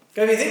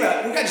 Because if you think about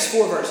it, we've got just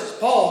 4 verses.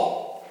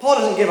 Paul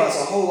doesn't give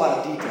us a whole lot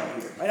of detail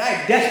here. Right?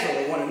 I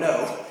desperately want to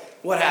know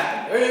what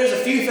happened. There's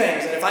a few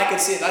things that if I could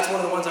see, that's one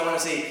of the ones I want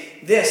to see.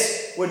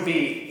 This would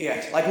be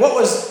it. Like, what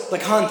was the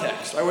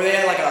context? Right? Were they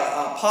at like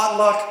a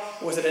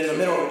potluck? Was it in the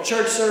middle of a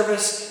church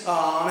service?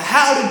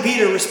 How did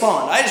Peter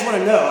respond? I just want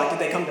to know. Like, did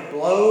they come to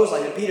blows?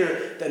 Like, did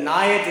Peter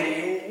deny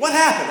it? What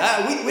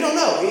happened? We don't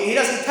know. He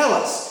doesn't tell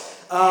us.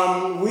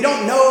 We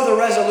don't know the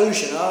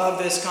resolution of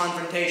this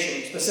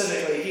confrontation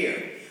specifically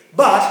here.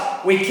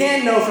 But we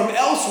can know from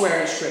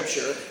elsewhere in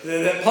Scripture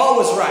that Paul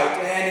was right,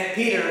 and that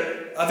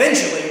Peter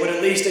eventually would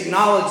at least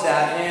acknowledge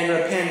that and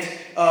repent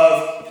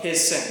of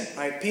his sin.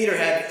 Right? Peter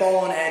had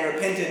fallen and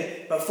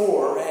repented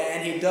before,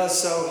 and he does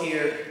so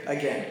here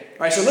again.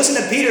 Right, so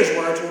listen to Peter's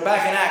words. We're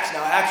back in Acts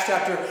now, Acts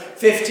chapter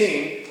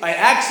 15. Right,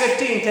 Acts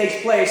 15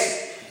 takes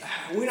place,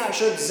 we're not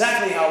sure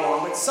exactly how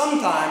long, but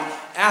sometime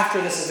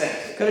after this event.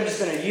 It could have just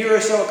been a year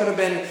or so, it could have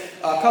been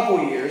a couple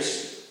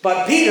years.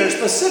 But Peter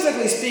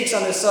specifically speaks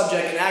on this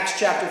subject in Acts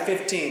chapter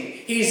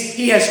 15.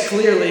 He has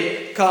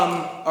clearly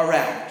come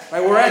around.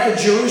 Right? We're at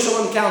the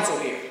Jerusalem Council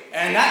here.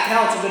 And that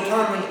council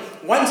determined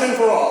once and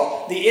for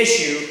all the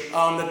issue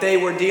that they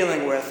were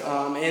dealing with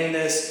in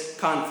this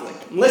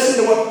conflict.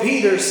 Listen to what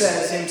Peter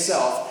says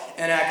himself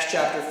in Acts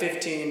chapter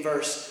 15,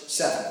 verse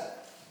 7.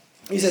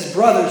 He says,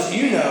 "Brothers,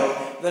 you know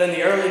that in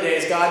the early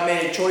days God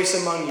made a choice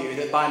among you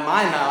that by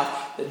my mouth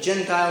the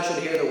Gentiles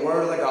should hear the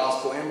word of the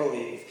gospel and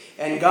believe.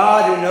 And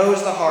God, who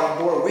knows the heart,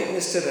 bore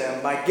witness to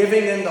them by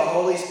giving them the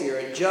Holy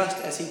Spirit, just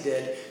as he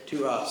did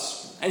to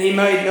us. And he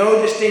made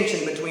no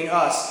distinction between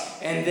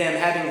us and them,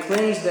 having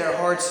cleansed their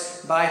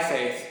hearts by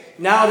faith.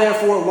 Now,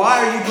 therefore,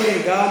 why are you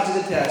putting God to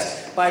the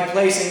test by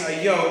placing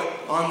a yoke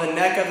on the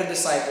neck of the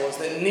disciples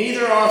that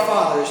neither our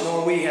fathers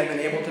nor we have been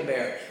able to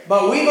bear?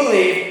 But we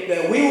believe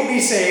that we will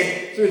be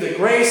saved through the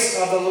grace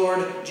of the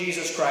Lord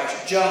Jesus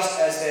Christ, just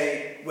as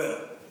they will."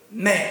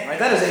 Man, right?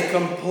 That is a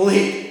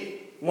complete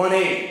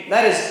 180.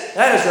 That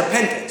is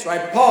repentance,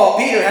 right?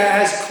 Peter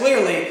has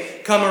clearly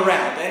come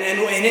around,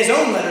 and his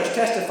own letters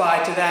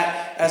testify to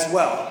that as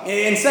well.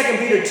 In 2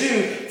 Peter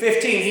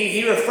 2:15,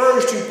 he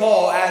refers to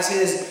Paul as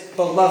his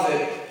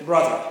beloved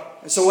brother.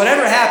 And so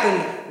whatever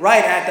happened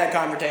right at that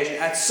confrontation,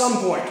 at some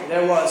point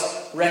there was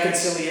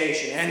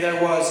reconciliation and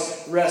there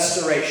was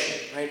restoration.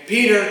 Right?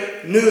 Peter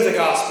knew the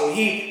gospel.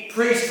 He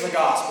preached the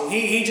gospel.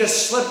 He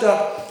just slipped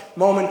up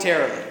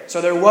momentarily. So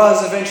there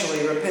was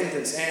eventually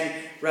repentance and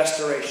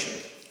restoration.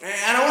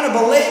 And I want to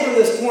belabor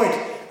this point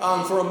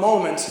for a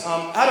moment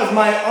out of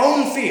my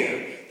own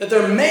fear that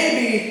there may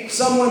be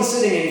someone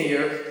sitting in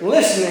here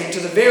listening to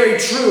the very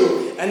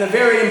true and the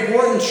very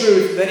important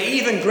truth that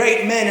even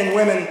great men and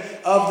women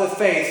of the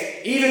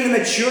faith, even the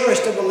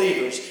maturest of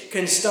believers,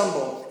 can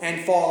stumble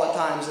and fall at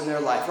times in their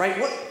life, right?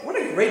 What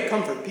a great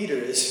comfort Peter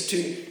is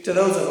to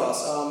those of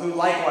us who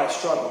likewise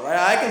struggle, right?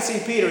 I can see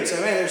Peter and say,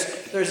 man,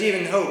 there's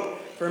even hope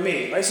for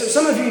me, right? So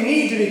some of you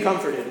need to be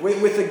comforted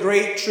with the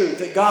great truth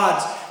that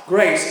God's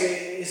grace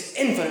is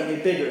infinitely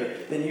bigger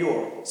than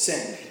your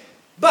sin.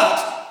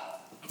 But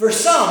for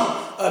some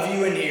of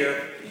you in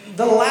here,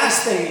 the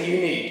last thing that you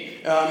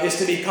need is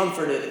to be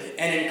comforted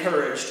and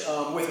encouraged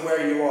with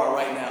where you are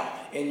right now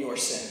in your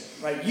sin,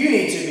 right? You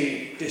need to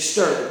be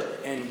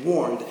disturbed and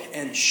warned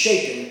and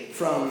shaken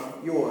from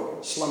your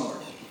slumber.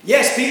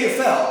 Yes, Peter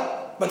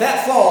fell, but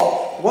that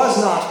fall was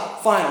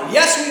not final.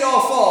 Yes, we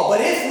all fall, but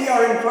if we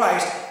are in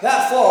Christ,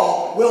 that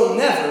fall will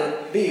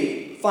never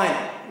be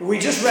final. We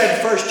just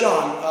read 1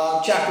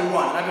 John chapter 1.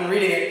 I've been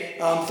reading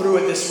it through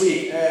it this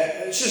week.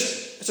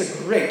 It's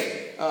a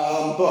great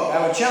book.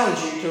 I would challenge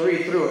you to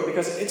read through it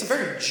because it's a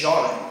very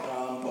jarring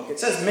book. It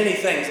says many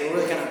things that will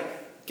really kind of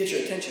get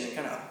your attention and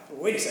kind of,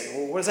 wait a second,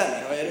 well, what does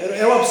that mean?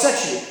 It'll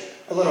upset you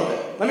a little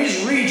bit. Let me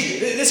just read you.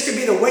 This could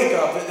be the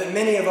wake-up that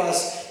many of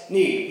us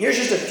need. Here's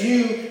just a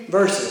few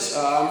verses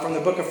from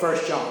the book of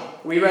 1 John.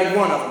 We read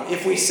one of them.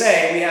 If we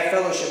say we have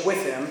fellowship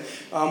with him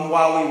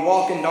while we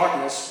walk in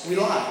darkness, we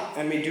lie,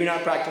 and we do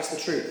not practice the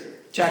truth.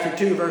 Chapter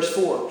 2, verse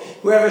 4.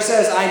 Whoever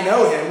says, I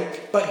know him,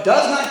 but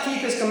does not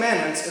keep his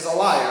commandments is a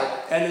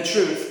liar, and the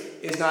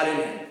truth is not in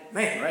him.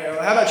 Man, right?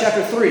 How about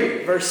chapter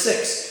 3, verse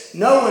 6?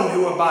 No one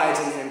who abides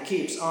in him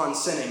keeps on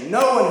sinning.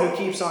 No one who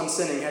keeps on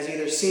sinning has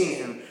either seen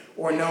him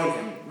or known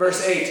him.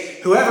 Verse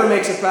 8, whoever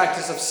makes a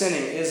practice of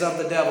sinning is of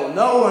the devil.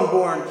 No one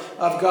born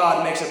of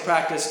God makes a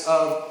practice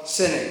of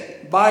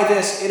sinning. By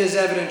this it is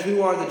evident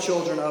who are the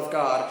children of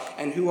God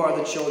and who are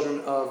the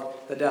children of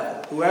the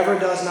devil. Whoever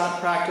does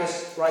not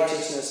practice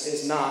righteousness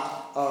is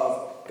not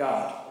of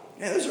God.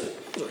 Man, those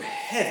are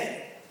heavy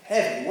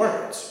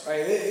words,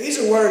 right? These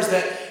are words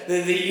that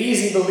the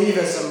easy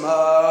believism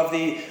of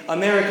the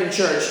American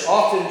church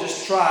often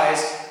just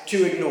tries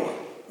to ignore.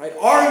 Right?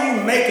 Are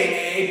you making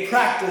a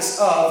practice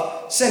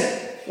of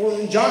sinning?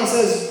 Well, John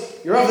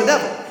says you're of the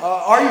devil.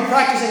 Are you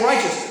practicing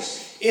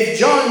righteousness? If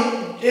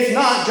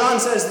not, John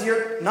says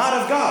you're not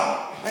of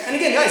God. Right? And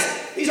again,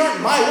 guys, these aren't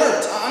my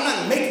words. I'm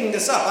not making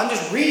this up. I'm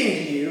just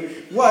reading to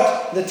you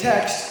what the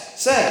text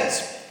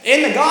says.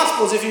 In the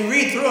Gospels, if you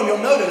read through them, you'll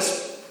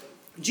notice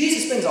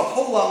Jesus spends a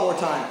whole lot more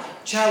time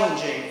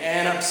challenging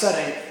and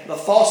upsetting the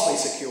falsely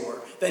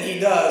secure than he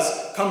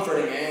does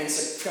comforting and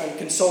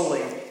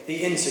consoling the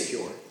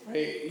insecure.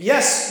 Right?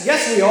 Yes,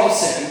 we all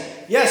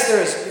sin. Yes,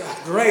 there is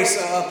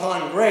grace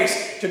upon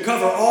grace to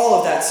cover all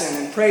of that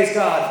sin, and praise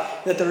God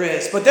that there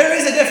is. But there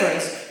is a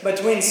difference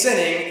between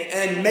sinning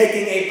and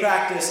making a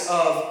practice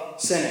of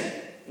sinning.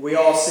 We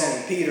all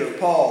sin. Peter,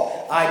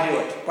 Paul, I do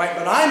it. Right?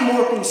 But I'm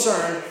more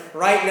concerned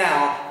right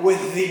now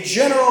with the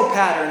general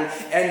pattern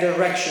and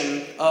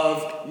direction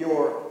of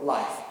your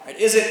life. Right?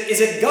 Is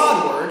it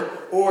Godward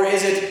or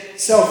is it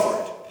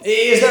selfward?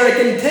 Is there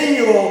a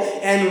continual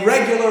and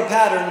regular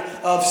pattern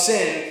of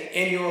sin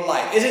in your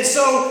life? Is it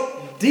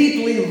so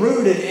deeply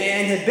rooted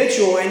and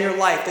habitual in your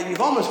life that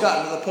you've almost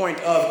gotten to the point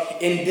of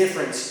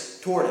indifference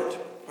toward it?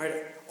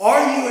 Right? Are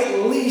you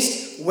at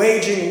least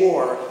waging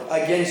war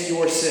against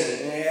your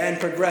sin and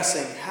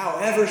progressing,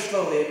 however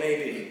slowly it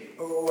may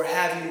be? Or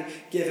have you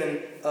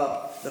given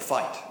up the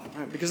fight?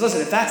 Right? Because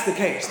listen, if that's the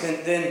case,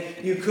 then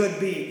you could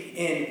be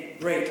in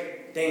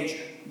great danger.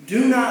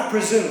 Do not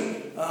presume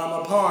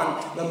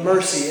upon the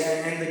mercy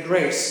and the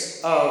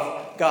grace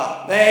of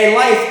God. A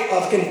life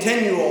of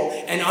continual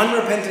and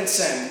unrepentant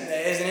sin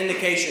is an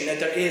indication that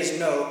there is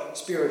no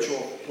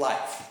spiritual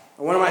life.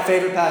 One of my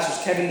favorite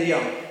pastors, Kevin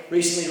DeYoung,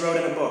 recently wrote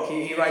in a book.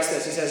 He writes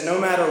this. He says, no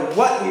matter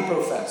what we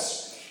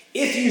profess,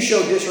 if you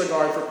show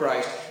disregard for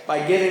Christ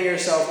by giving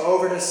yourself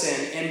over to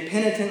sin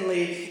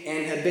impenitently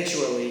and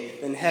habitually,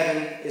 then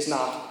heaven is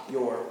not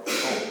your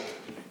home.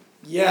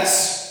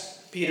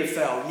 Yes, Peter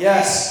fell.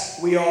 Yes,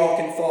 we all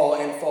can fall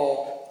and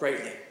fall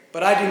greatly.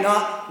 But I do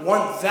not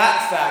want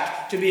that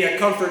fact to be a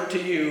comfort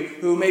to you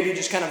who may be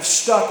just kind of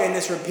stuck in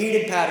this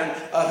repeated pattern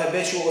of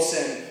habitual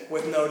sin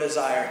with no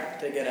desire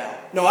to get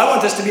out. No, I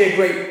want this to be a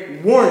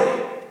great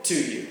warning to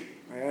you.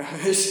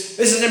 This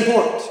is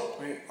important.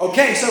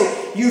 Okay,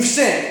 so you've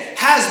sinned.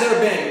 Has there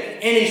been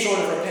any sort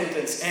of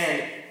repentance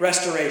and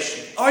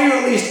restoration? Are you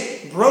at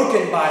least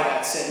broken by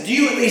that sin? Do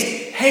you at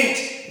least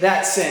hate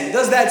that sin?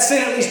 Does that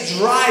sin at least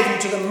drive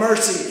you to the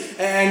mercy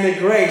and the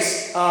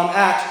grace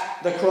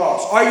at the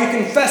cross? Are you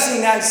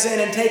confessing that sin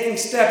and taking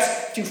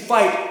steps to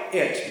fight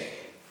it?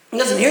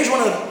 Listen, here's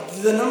one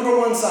of the number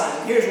one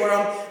signs. Here's where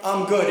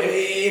I'm good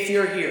if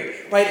you're here.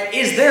 Right?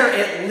 Is there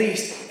at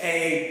least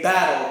a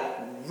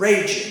battle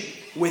raging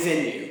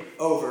within you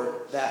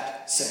over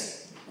that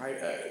sin? Right?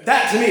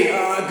 That to me,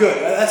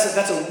 good.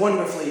 That's a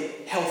wonderfully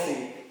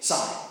healthy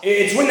sign.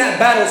 It's when that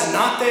battle's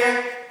not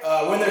there,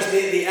 when there's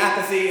the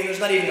apathy and there's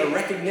not even a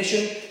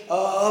recognition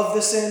of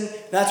the sin.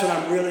 That's when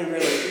I'm really,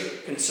 really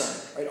concerned.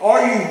 Right?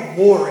 Are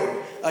you warring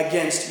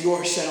against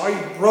your sin? Are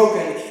you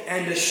broken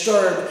and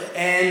disturbed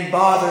and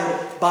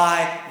bothered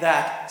by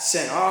that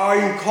sin? Are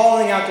you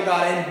calling out to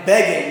God and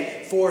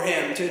begging for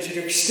him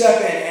to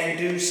step in and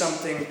do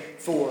something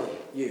for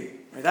you.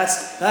 Right?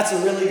 That's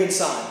a really good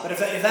sign. But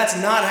if that's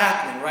not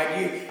happening,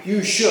 right,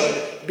 you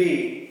should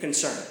be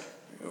concerned.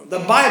 The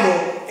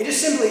Bible, it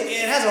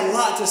has a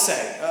lot to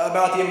say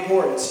about the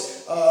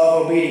importance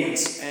of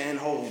obedience and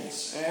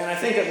holiness. And I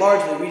think that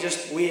largely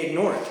we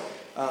ignore it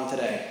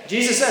today.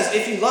 Jesus says,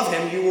 if you love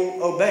him, you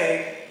will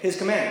obey his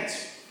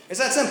commandments. It's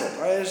that simple,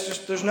 right?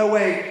 There's no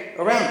way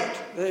around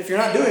it. If you're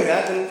not doing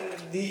that, then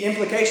the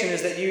implication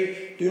is that you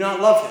do not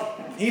love him.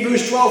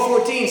 Hebrews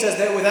 12:14 says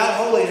that without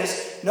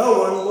holiness, no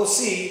one will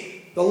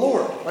see the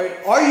Lord. Right?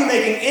 Are you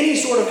making any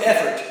sort of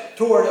effort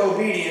toward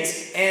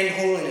obedience and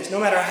holiness, no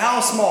matter how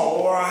small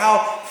or how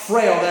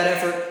frail that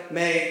effort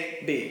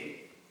may be?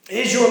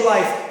 Is your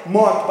life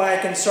marked by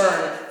a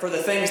concern for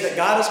the things that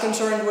God is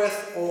concerned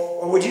with,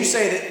 or would you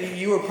say that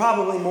you are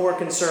probably more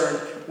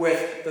concerned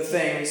with the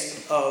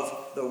things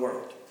of the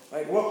world?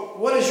 Right?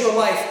 What is your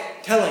life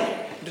telling you?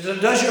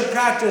 Does your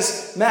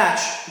practice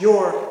match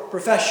your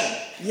profession?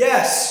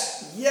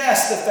 Yes,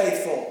 the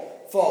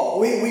faithful fall.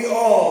 We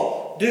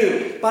all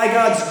do. By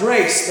God's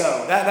grace,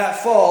 though, that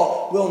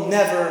fall will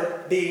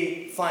never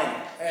be final.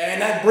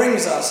 And that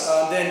brings us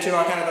then to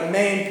our kind of the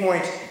main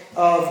point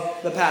of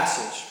the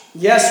passage.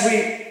 Yes,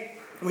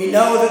 we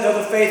know that though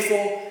the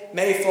faithful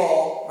may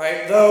fall,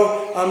 right?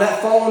 Though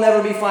that fall will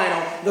never be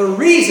final. The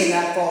reason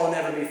that fall will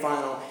never be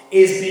final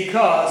is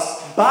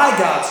because by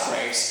God's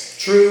grace,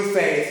 true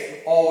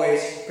faith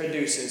always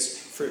produces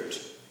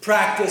fruit.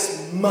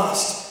 Practice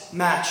must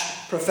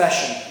match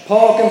profession.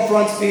 Paul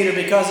confronts Peter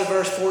because of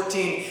verse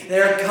 14.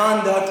 Their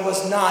conduct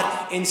was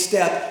not in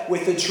step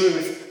with the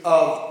truth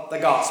of the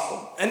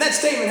gospel. And that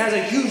statement has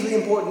a hugely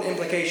important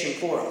implication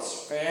for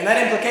us. And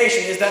that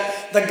implication is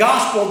that the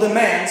gospel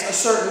demands a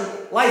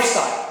certain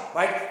lifestyle.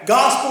 Right?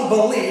 Gospel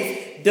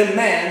belief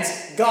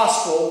demands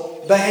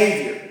gospel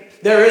behavior.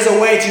 There is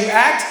a way to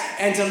act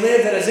and to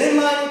live that is in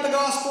line with the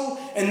gospel,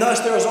 and thus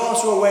there is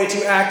also a way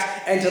to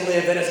act and to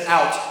live that is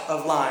out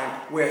of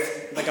line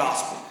with the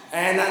gospel.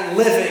 And that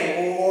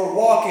living or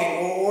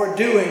walking or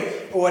doing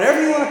or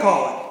whatever you want to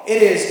call it,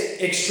 it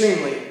is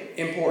extremely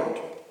important.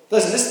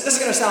 Listen, this is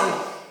going to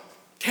sound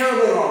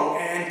terribly wrong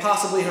and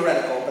possibly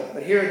heretical,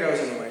 but here it goes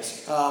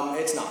anyways.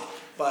 It's not,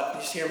 but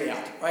just hear me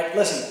out. Right?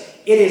 Listen,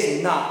 it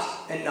is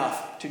not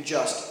enough to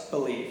just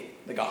believe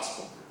the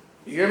gospel.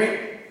 You hear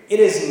me? It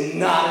is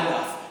not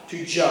enough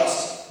to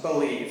just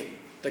believe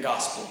the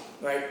gospel,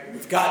 right?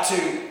 We've got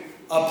to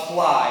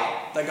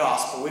apply the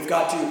gospel. We've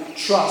got to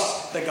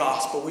trust the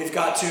gospel. We've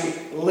got to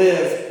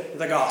live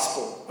the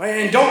gospel. Right?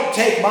 And don't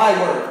take my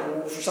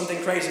word for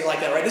something crazy like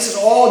that, right? This is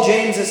all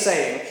James is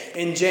saying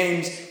in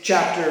James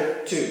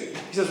chapter 2.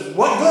 He says,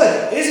 what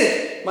good is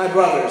it, my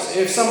brothers,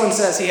 if someone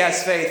says he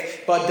has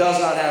faith but does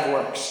not have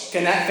works?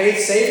 Can that faith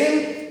save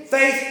him?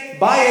 Faith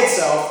by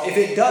itself, if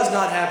it does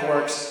not have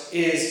works,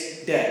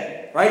 is dead.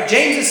 Right?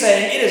 James is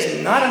saying it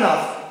is not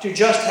enough to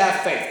just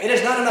have faith. It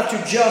is not enough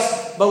to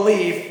just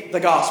believe the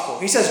gospel.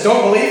 He says,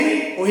 don't believe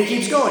me? Well, he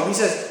keeps going. He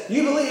says,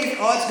 you believe,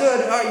 oh, it's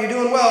good, all right, you're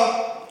doing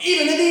well.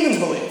 Even the demons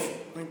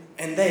believe.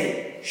 And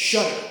they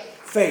shudder.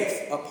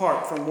 Faith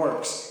apart from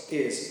works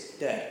is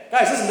dead.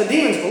 Guys, listen, the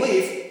demons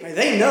believe. Right?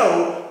 They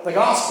know the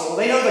gospel.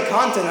 They know the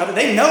content of it.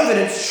 They know that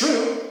it's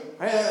true.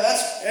 Right?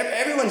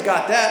 Everyone's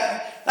got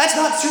that. That's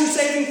not true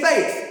saving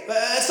faith.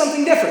 That's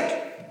something different.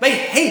 They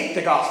hate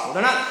the gospel.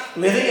 They're not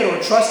living it or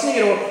trusting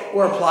it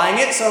or applying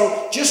it.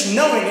 So just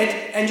knowing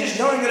it and just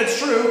knowing that it's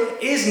true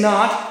is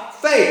not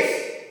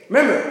faith.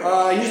 Remember,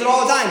 I use it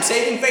all the time.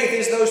 Saving faith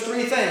is those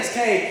three things.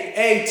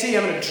 K-A-T.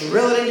 I'm going to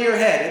drill it into your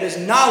head. It is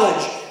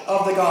knowledge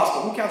of the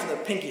gospel. Who counts with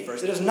a pinky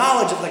first? It is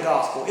knowledge of the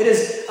gospel. It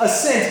is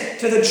assent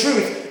to the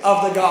truth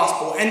of the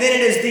gospel. And then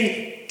it is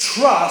the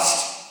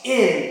trust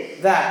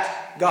in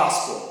that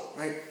gospel.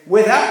 Right?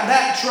 Without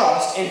that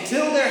trust,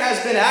 until there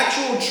has been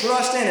actual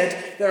trust in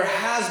it, there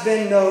has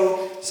been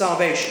no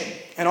salvation.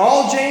 And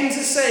all James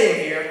is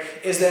saying here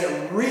is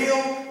that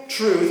real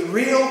truth,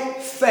 real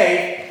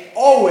faith,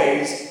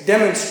 always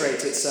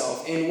demonstrates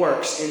itself in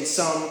works in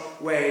some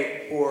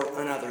way or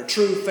another.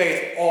 True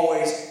faith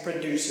always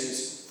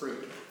produces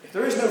fruit. If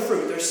there is no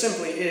fruit, there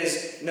simply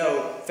is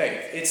no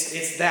faith.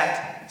 It's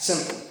that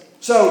simple.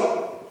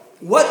 So,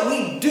 what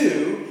we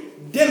do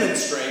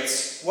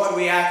demonstrates what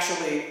we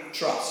actually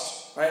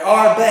trust. Right?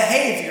 Our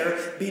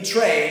behavior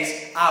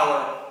betrays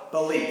our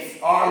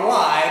belief. Our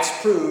lives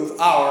prove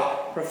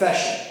our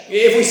profession.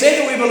 If we say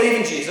that we believe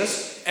in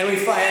Jesus and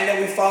that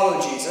we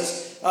follow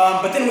Jesus,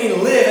 but then we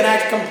live and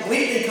act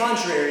completely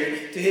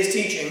contrary to his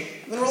teaching,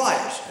 then we're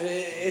liars.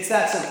 It's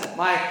that simple.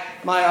 My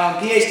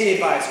PhD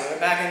advisor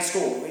back in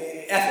school,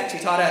 ethics, he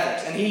taught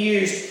ethics, and he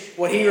used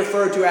what he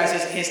referred to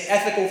as his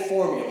ethical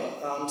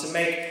formula to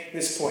make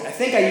this point. I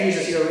think I used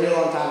this here a really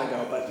long time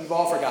ago, but you've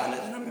all forgotten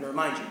it, and I'm going to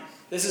remind you.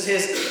 This is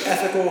his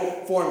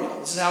ethical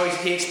formula. This is how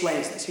he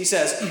explains this. He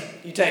says,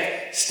 you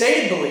take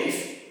stated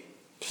belief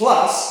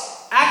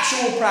plus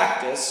actual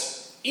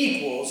practice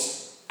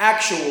equals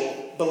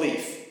actual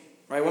belief.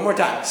 Right? One more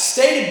time.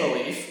 Stated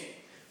belief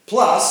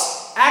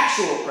plus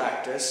actual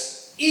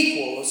practice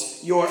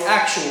equals your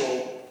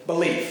actual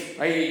belief.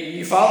 Right?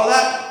 You follow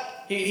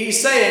that?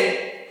 He's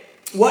saying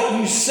what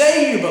you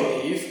say you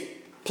believe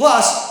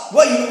plus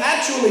what you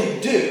actually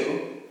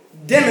do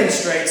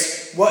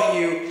demonstrates what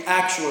you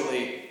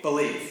actually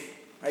believe.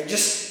 Right?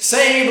 Just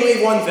saying you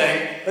believe one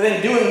thing, but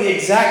then doing the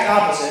exact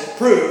opposite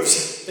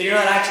proves that you're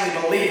not actually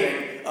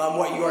believing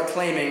what you are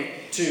claiming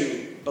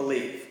to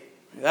believe.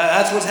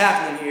 That's what's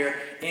happening here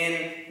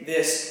in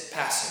this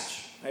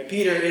passage. Right?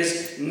 Peter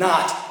is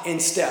not in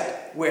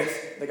step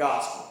with the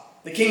gospel.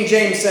 The King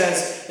James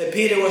says that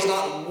Peter was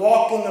not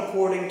walking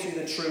according to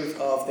the truth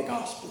of the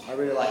gospel. I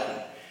really like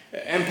that.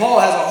 And Paul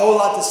has a whole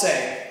lot to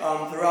say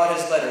throughout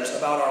his letters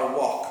about our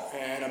walk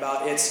and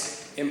about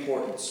its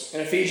importance.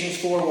 In Ephesians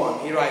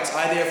 4:1, he writes,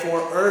 I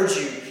therefore urge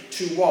you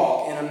to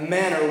walk in a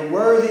manner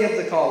worthy of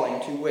the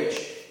calling to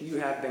which you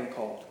have been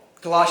called.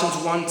 Colossians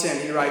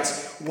 1:10, he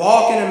writes,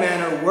 walk in a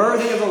manner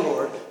worthy of the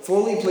Lord,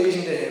 fully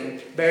pleasing to him,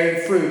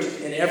 bearing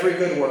fruit in every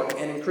good work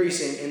and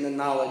increasing in the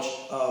knowledge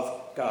of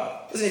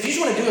God. Listen, if you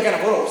just want to do a kind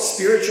of little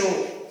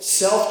spiritual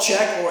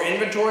self-check or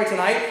inventory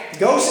tonight,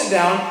 go sit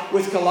down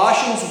with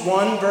Colossians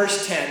 1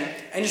 verse 10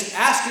 and just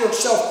ask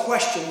yourself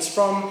questions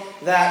from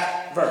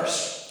that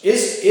verse.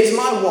 Is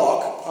my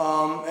walk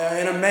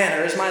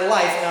is my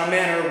life in a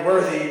manner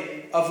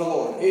worthy of the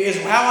Lord?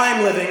 Is how I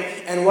am living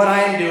and what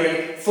I am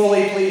doing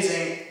fully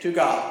pleasing to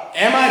God?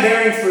 Am I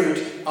bearing fruit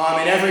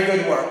in every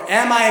good work?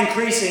 Am I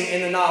increasing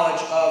in the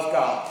knowledge of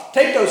God?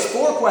 Take those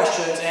 4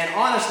 questions and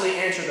honestly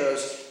answer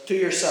those to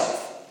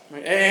yourself.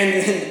 Right?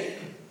 And then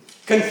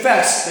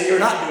confess that you're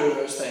not doing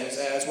those things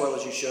as well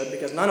as you should,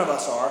 because none of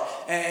us are,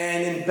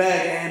 and then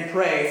beg and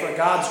pray for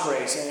God's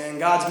grace and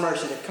God's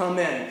mercy to come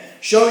in,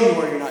 show you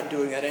where you're not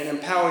doing that, and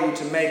empower you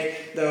to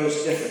make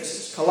those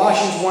differences.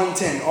 Colossians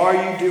 1:10, are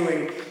you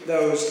doing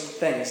those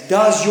things?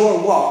 Does your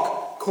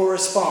walk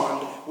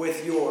correspond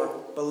with your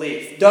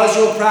belief? Does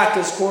your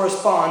practice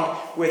correspond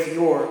with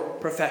your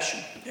profession?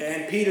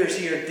 And Peter's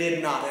here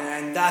did not,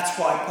 and that's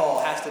why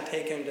Paul has to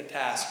take him to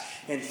task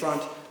in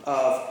front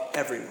of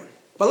everyone.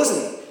 But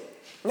listen,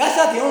 that's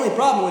not the only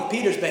problem with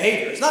Peter's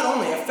behavior. It's not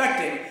only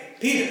affecting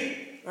Peter.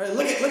 Right,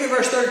 look at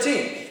verse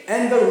 13.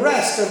 And the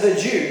rest of the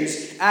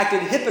Jews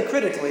acted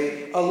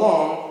hypocritically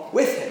along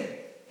with him.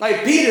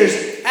 Like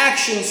Peter's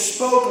actions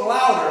spoke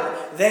louder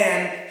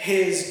than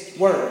his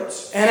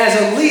words. And as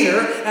a leader,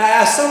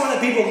 as someone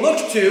that people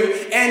looked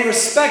to and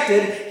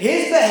respected,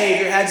 his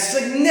behavior had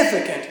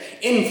significant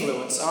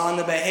influence on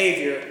the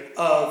behavior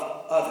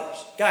of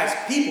others. Guys,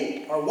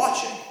 people are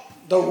watching.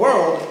 The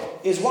world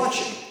is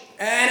watching.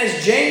 And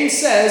as James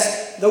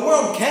says, the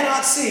world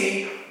cannot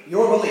see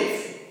your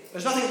belief.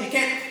 There's no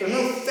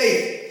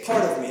faith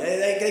part of me.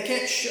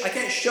 I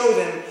can't show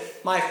them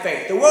my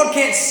faith. The world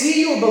can't see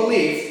your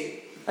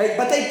belief, right?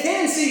 But they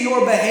can see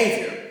your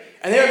behavior.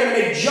 And they're going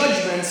to make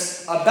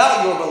judgments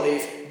about your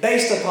belief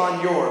based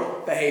upon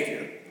your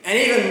behavior. And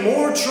even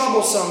more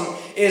troublesome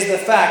is the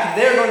fact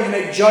they're going to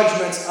make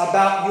judgments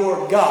about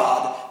your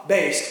God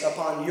based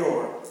upon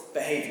your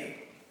behavior.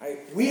 Right?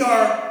 We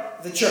are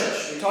the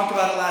church. We talked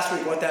about it last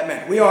week, what that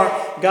meant. We are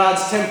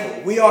God's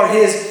temple. We are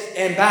His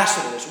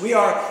ambassadors. We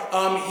are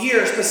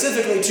here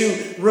specifically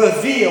to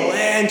reveal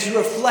and to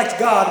reflect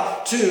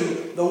God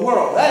to the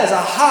world. That is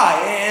a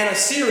high and a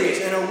serious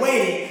and a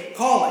weighty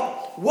calling.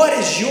 What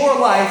is your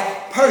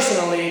life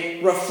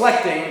personally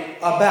reflecting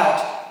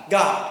about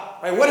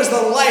God? Right? What is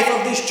the life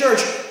of this church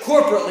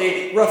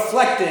corporately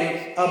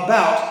reflecting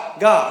about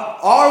God?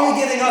 Are we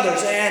giving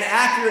others an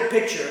accurate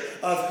picture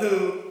of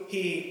who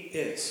He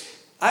is?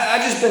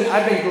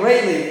 I've been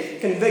greatly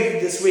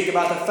convicted this week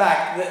about the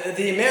fact that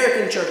the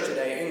American church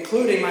today,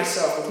 including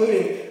myself,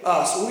 including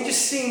us, we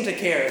just seem to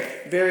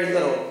care very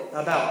little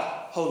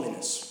about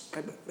holiness.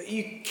 But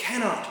you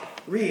cannot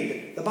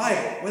read the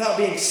Bible without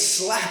being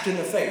slapped in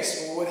the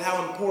face with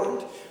how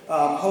important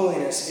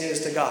holiness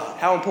is to God,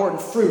 how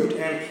important fruit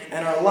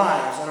and our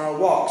lives and our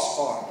walks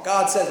are.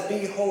 God says,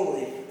 be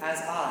holy as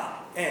I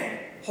am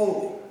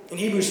holy. In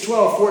Hebrews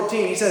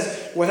 12:14, he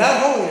says, without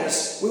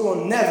holiness, we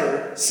will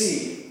never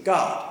see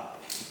God.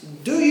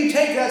 Do you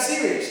take that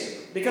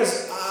seriously?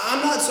 Because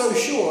I'm not so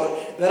sure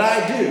that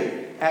I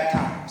do at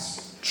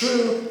times.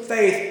 True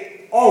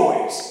faith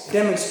always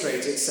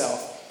demonstrates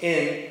itself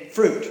in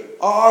fruit.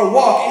 Our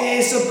walk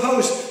is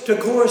supposed to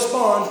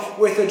correspond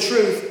with the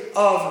truth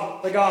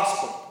of the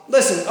gospel.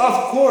 Listen,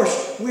 of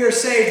course, we are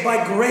saved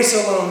by grace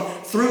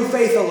alone, through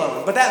faith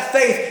alone. But that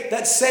faith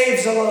that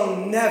saves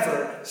alone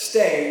never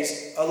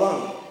stays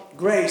alone.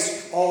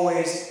 Grace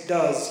always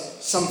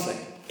does something.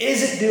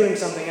 Is it doing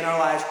something in our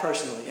lives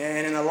personally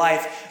and in the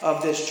life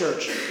of this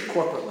church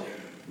corporately?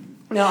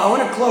 Now, I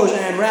want to close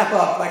and wrap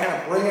up by kind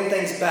of bringing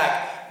things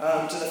back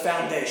to the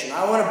foundation.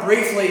 I want to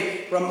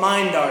briefly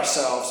remind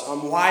ourselves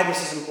why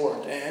this is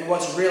important and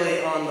what's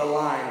really on the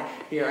line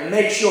here, and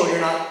make sure you're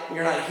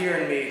not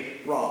hearing me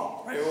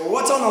wrong. Right? Well,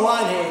 what's on the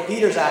line here with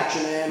Peter's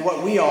action and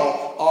what we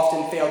all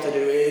often fail to do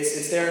is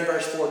it's there in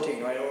verse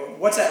 14. Right?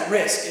 What's at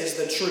risk is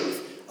the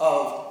truth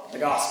of the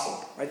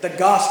gospel. Right? The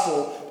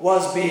gospel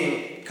was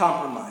being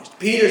compromised.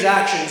 Peter's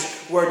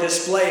actions were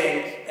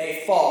displaying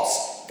a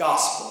false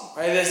gospel.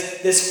 Right?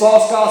 This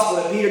false gospel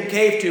that Peter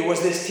gave to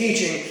was this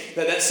teaching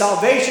that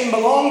salvation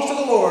belongs to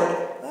the Lord,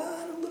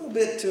 and a little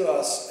bit to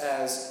us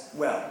as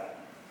well.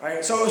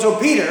 Right? So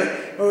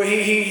Peter,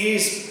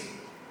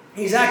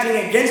 he's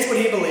acting against what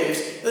he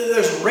believes.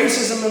 There's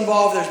racism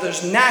involved.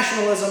 There's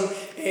nationalism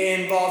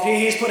involved.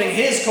 He's putting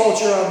his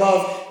culture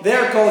above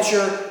their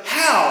culture.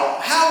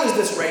 How is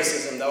this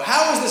racism, though?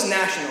 How is this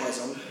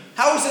nationalism?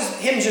 How is this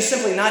him just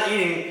simply not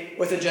eating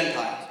with the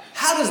Gentiles?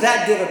 How does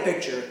that give a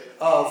picture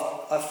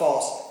of a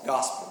false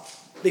gospel?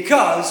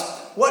 Because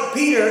what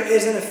Peter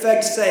is in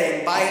effect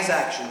saying by his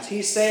actions,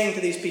 he's saying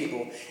to these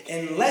people,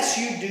 unless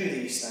you do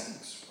these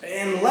things,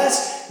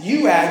 unless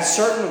you add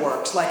certain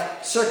works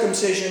like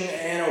circumcision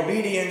and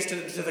obedience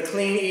to the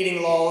clean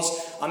eating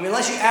laws,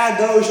 unless you add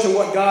those to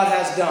what God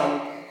has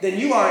done, then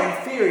you are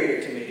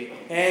inferior to me,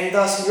 and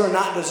thus you're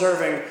not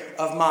deserving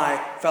of my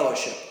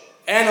fellowship.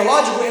 And the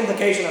logical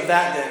implication of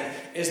that then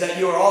is that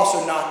you are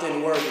also not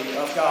then worthy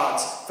of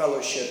God's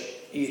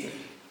fellowship either.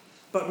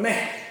 But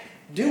man,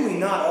 do we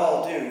not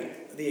all do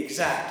the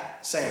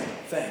exact same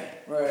thing?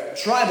 Right?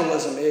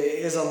 Tribalism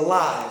is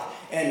alive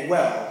and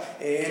well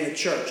in the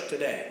church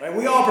today. Right?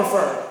 We all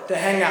prefer to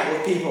hang out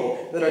with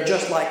people that are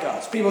just like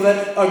us, people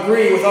that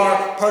agree with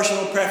our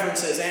personal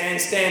preferences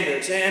and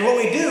standards. And what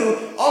we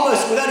do,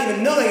 almost without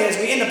even knowing it, is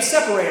we end up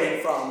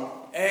separating from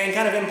and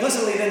kind of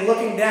implicitly then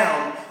looking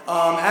down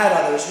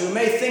at others who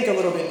may think a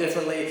little bit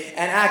differently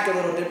and act a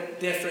little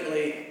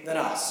differently than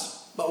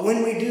us. But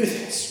when we do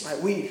this,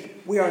 right,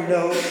 we are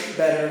no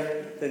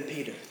better than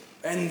Peter.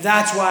 And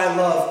that's why I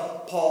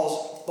love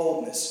Paul's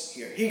boldness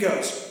here. He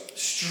goes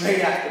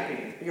straight after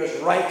Peter. He goes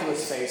right to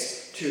his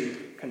face to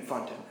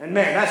confront him. And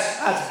man,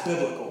 that's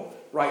biblical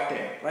right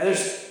there. Right?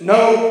 There's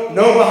no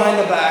behind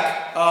the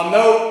back.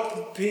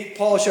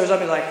 Paul shows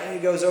up and he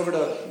goes over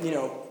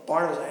to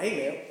Barnabas and hey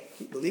man,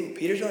 you believe what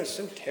Peter's doing? It's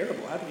so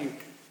terrible.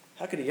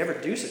 How could he ever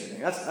do such a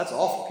thing? That's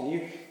awful.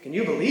 Can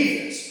you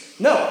believe this?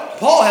 No,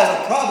 Paul has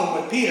a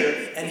problem with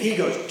Peter, and he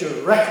goes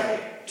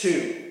directly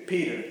to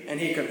Peter, and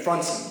he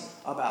confronts him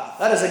about it.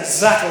 That is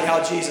exactly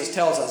how Jesus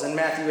tells us in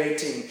Matthew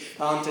 18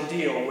 to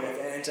deal with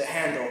and to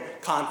handle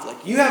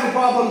conflict. You have a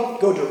problem,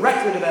 go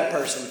directly to that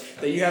person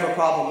that you have a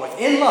problem with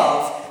in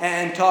love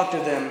and talk to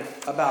them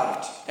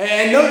about it.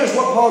 And notice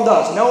what Paul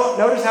does.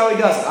 Notice how he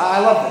does it. I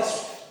love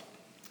this.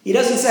 He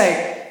doesn't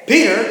say,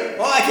 Peter,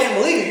 well, I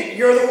can't believe you.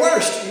 You're the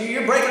worst.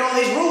 You're breaking all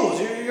these rules.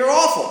 You're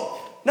awful.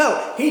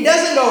 No, he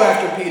doesn't go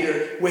after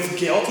Peter with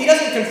guilt. He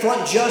doesn't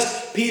confront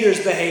just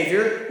Peter's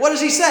behavior. What does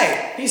he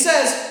say? He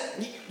says,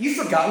 you've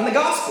forgotten the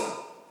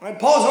gospel. Right?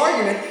 Paul's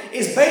argument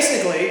is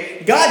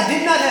basically, God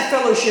did not have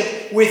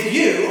fellowship with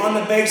you on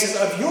the basis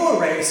of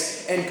your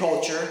race and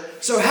culture.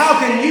 So how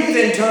can you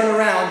then turn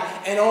around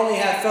and only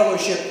have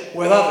fellowship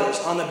with others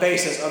on the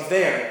basis of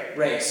their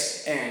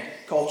race and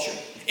culture?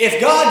 If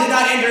God did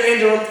not enter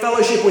into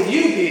fellowship with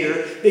you,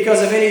 Peter,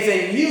 because of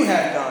anything you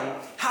have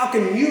done, how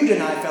can you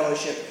deny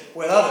fellowship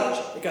with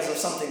others because of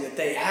something that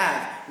they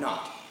have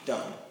not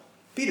done?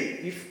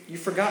 Peter, you've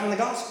forgotten the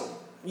gospel.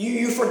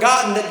 You've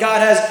forgotten that God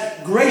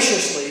has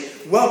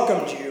graciously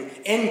welcomed you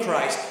in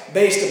Christ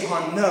based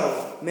upon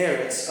no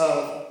merits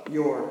of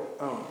your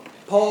own.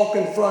 Paul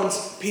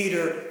confronts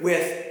Peter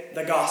with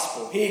the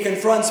gospel. He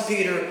confronts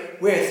Peter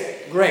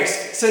with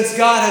grace. Since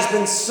God has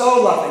been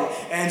so loving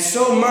and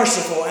so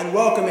merciful and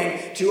welcoming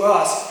to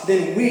us,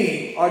 then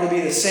we are to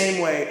be the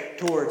same way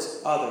towards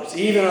others,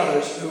 even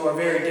others who are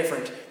very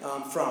different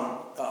from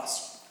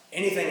us.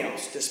 Anything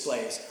else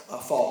displays a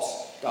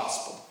false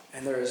gospel.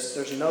 And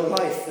there's no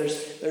life,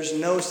 there's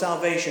no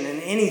salvation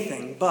in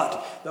anything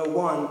but the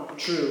one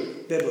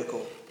true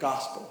biblical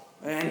gospel.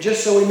 And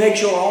just so we make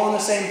sure we're all on the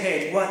same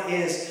page, what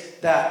is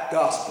that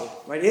gospel?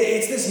 Right?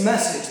 It's this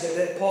message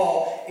that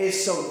Paul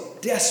is so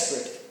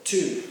desperate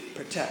to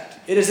protect.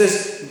 It is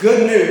this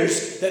good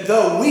news that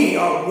though we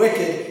are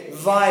wicked,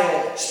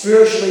 vile,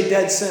 spiritually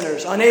dead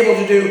sinners, unable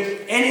to do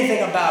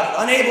anything about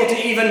it, unable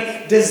to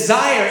even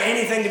desire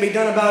anything to be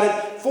done about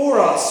it for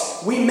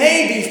us, we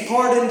may be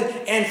pardoned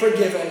and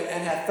forgiven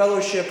and have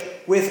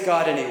fellowship with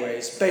God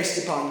anyways,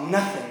 based upon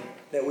nothing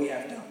that we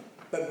have done,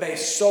 but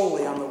based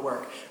solely on the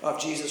work of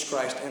Jesus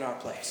Christ in our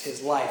place,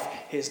 his life,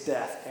 his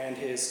death, and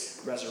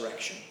his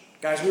resurrection.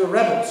 Guys, we were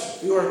rebels.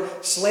 We were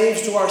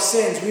slaves to our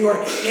sins. We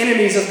were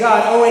enemies of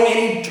God, owing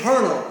an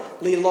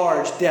eternally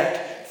large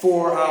debt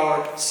for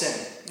our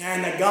sin.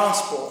 And the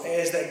gospel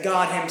is that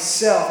God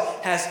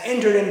himself has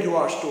entered into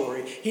our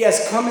story. He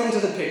has come into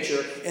the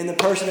picture in the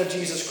person of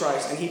Jesus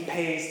Christ, and he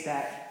pays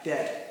that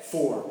debt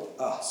for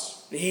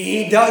us.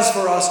 He does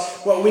for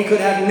us what we could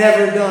have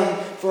never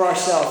done for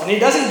ourselves. And he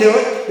doesn't do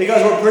it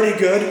because we're pretty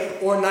good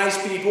or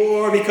nice people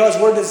or because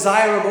we're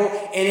desirable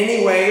in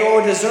any way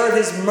or deserve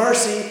his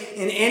mercy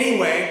in any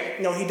way.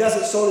 No, he does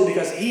it solely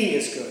because he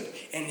is good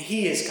and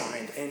he is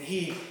kind and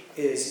he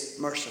is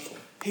merciful.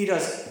 He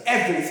does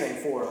everything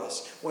for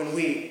us when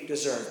we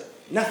deserve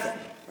nothing.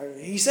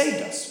 He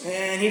saved us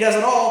and he does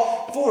it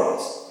all for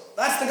us.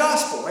 That's the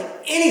gospel, right?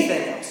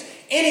 Anything else,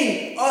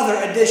 any other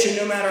addition,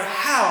 no matter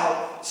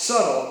how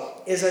subtle,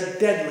 is a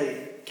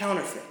deadly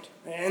counterfeit.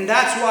 And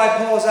that's why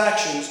Paul's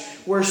actions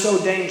were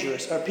so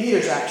dangerous, or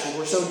Peter's actions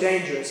were so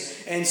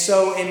dangerous and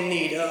so in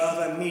need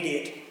of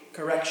immediate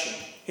correction.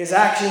 His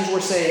actions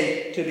were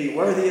saying, to be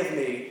worthy of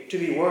me, to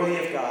be worthy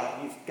of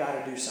God, you've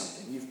got to do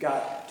something. You've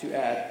got to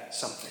add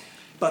something.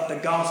 But the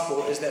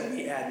gospel is that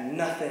we add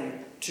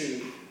nothing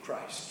to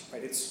Christ.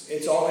 Right?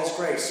 It's all His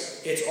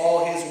grace. It's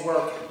all His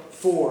work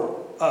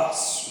for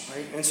us.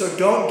 Right? And so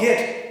don't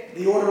get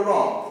the order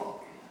wrong.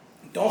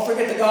 Don't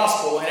forget the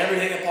gospel and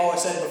everything that Paul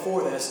has said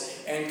before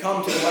this and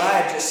come to what I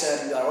have just said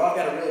and be like, well, I've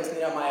got to really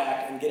clean up my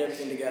act and get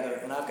everything together,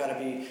 and I've got to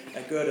be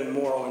a good and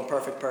moral and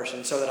perfect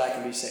person so that I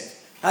can be saved.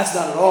 That's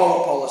not at all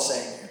what Paul is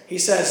saying here. He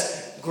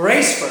says,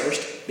 grace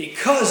first,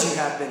 because you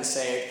have been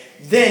saved,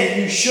 then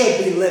you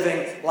should be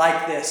living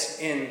like this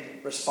in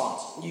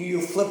response.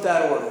 You flip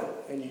that order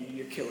and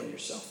you're killing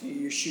yourself.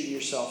 You're shooting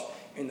yourself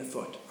in the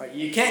foot. Right?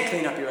 You can't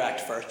clean up your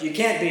act first. You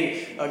can't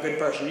be a good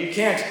person. You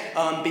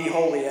can't be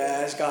holy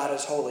as God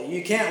is holy.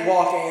 You can't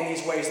walk in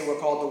these ways that we're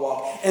called to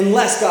walk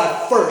unless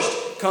God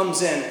first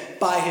comes in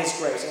by His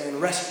grace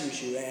and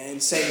rescues you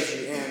and saves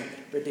you and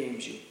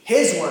redeems you.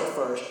 His work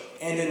first,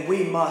 and then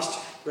we must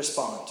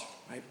respond.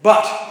 Right?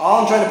 But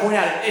all I'm trying to point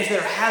out is if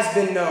there has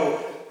been no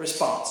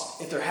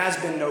response, if there has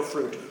been no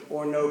fruit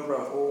or no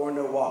growth or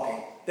no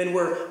walking, then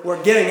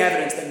we're giving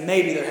evidence that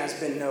maybe there has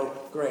been no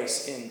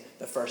grace in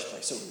the first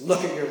place. So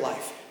look at your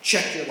life.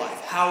 Check your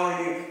life. How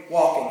are you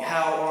walking?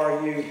 How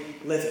are you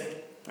living?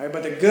 All right,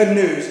 but the good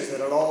news is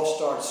that it all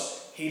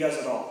starts, He does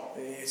it all.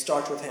 It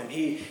starts with Him.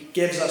 He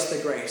gives us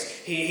the grace.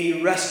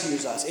 He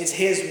rescues us. It's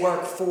His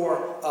work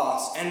for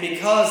us. And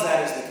because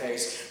that is the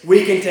case,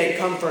 we can take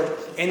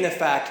comfort in the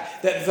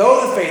fact that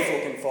though the faithful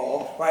can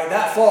fall, right,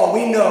 that fall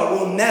we know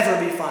will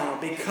never be final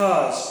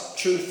because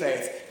true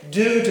faith,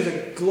 due to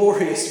the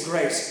glorious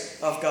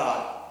grace of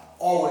God,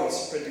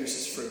 always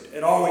produces fruit.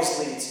 It always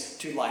leads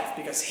to life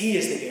because He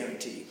is the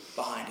guarantee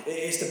behind it.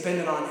 It's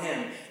dependent on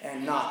Him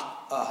and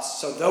not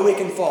us. So though we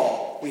can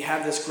fall, we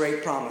have this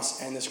great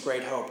promise and this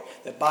great hope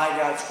that by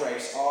God's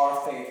grace, our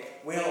faith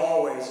will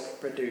always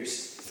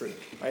produce fruit.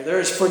 Right?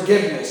 There is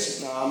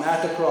forgiveness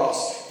at the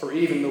cross for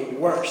even the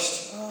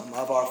worst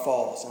of our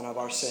falls and of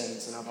our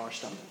sins and of our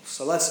stumbles.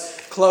 So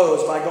let's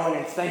close by going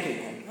and thanking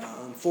Him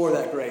for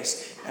that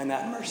grace and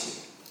that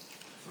mercy.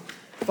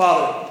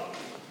 Father,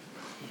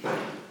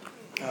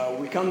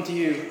 we come to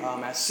you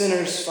as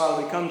sinners.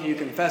 Father, we come to you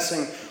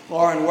confessing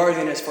our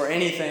unworthiness for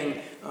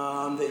anything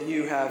that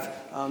you have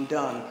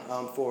done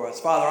for us.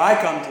 Father,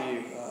 I come to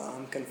you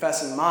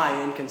confessing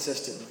my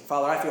inconsistency.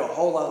 Father, I feel a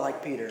whole lot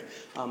like Peter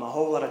a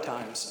whole lot of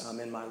times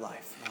in my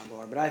life,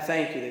 Lord. But I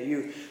thank you that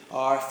you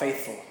are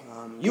faithful.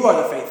 You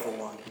are the faithful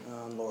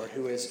one, Lord,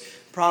 who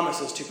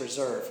promises to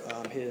preserve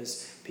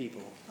His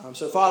people.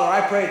 So, Father,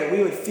 I pray that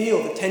we would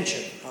feel the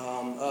tension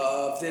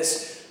of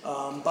this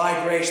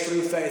by grace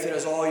through faith. It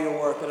is all your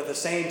work, but at the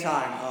same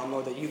time,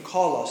 Lord, that you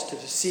call us to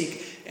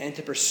seek and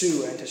to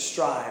pursue and to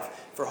strive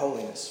for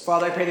holiness.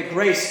 Father, I pray that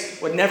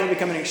grace would never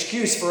become an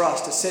excuse for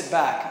us to sit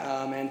back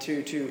and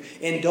to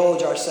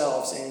indulge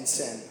ourselves in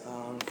sin.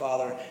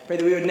 Father, I pray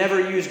that we would never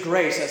use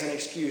grace as an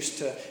excuse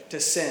to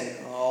sin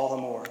all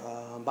the more.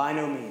 By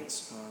no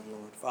means,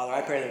 Lord. Father,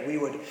 I pray that we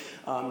would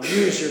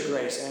use your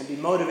grace and be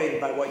motivated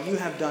by what you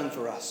have done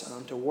for us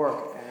to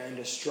work and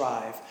to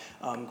strive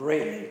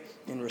greatly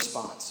in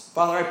response.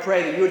 Father, I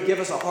pray that you would give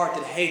us a heart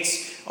that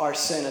hates our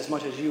sin as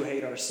much as you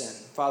hate our sin.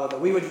 Father,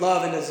 that we would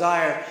love and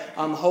desire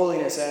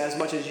holiness as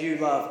much as you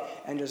love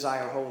and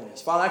desire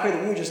holiness. Father, I pray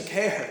that we would just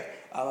care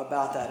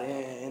about that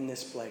in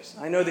this place.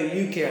 I know that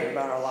you care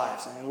about our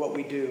lives and what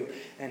we do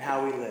and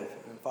how we live.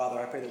 And Father,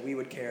 I pray that we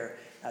would care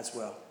as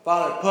well.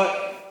 Father, put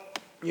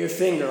your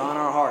finger on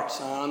our hearts,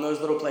 on those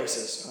little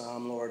places,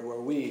 Lord, where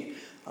we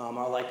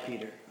are like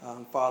Peter.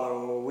 Father,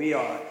 where we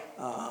are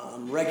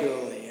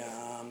regularly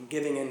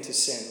giving into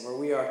sin, where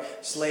we are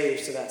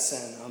slaves to that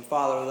sin.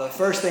 Father, the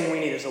first thing we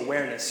need is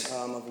awareness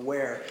of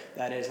where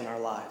that is in our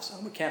lives.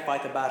 We can't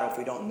fight the battle if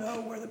we don't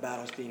know where the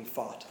battle is being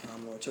fought,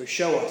 Lord. So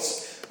show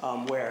us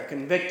where.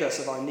 Convict us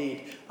of our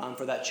need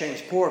for that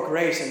change. Pour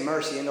grace and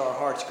mercy into our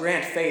hearts.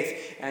 Grant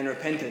faith and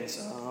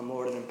repentance,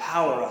 Lord, and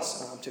empower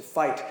us to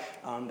fight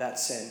that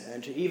sin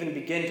and to even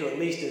begin to at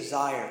least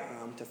desire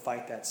to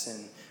fight that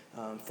sin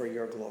for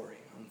your glory.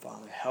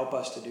 Father, help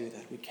us to do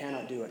that. We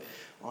cannot do it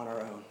on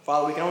our own.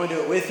 Father, we can only do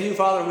it with you,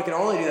 Father. We can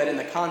only do that in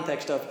the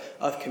context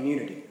of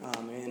community,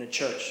 in a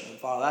church. And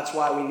Father, that's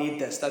why we need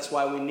this. That's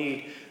why we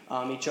need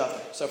each other.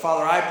 So,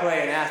 Father, I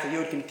pray and ask that you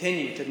would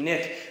continue to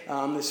knit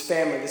this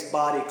family, this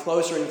body,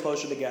 closer and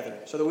closer together,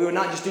 so that we would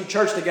not just do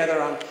church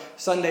together on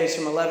Sundays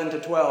from 11 to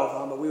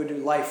 12, but we would do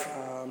life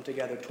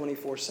together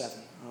 24/7.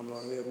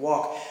 Lord, we would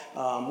walk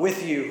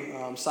with you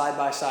side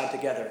by side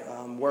together,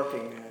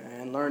 working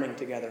and learning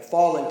together,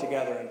 falling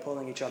together and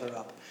pulling each other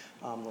up.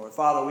 Lord,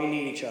 Father, we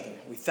need each other.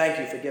 We thank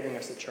you for giving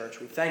us the church.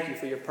 We thank you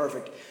for your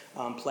perfect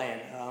plan.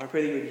 I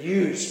pray that you would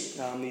use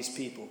these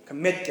people,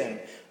 commit them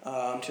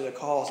to the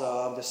calls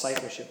of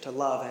discipleship, to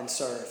love and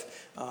serve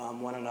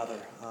one another,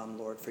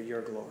 Lord, for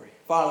your glory.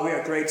 Father, we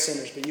are great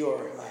sinners, but you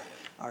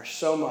are are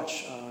so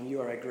much.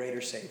 You are a greater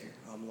Savior,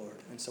 Lord.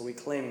 And so we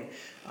cling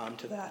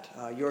to that.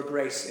 Your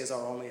grace is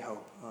our only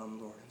hope,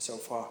 Lord. And so,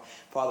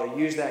 Father,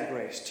 use that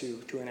grace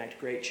to enact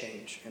great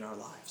change in our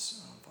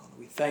lives. Father,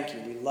 we thank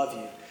you. We love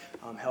you.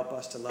 Help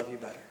us to love you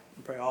better.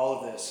 We pray all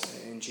of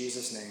this in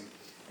Jesus' name.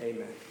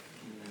 Amen.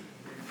 Amen.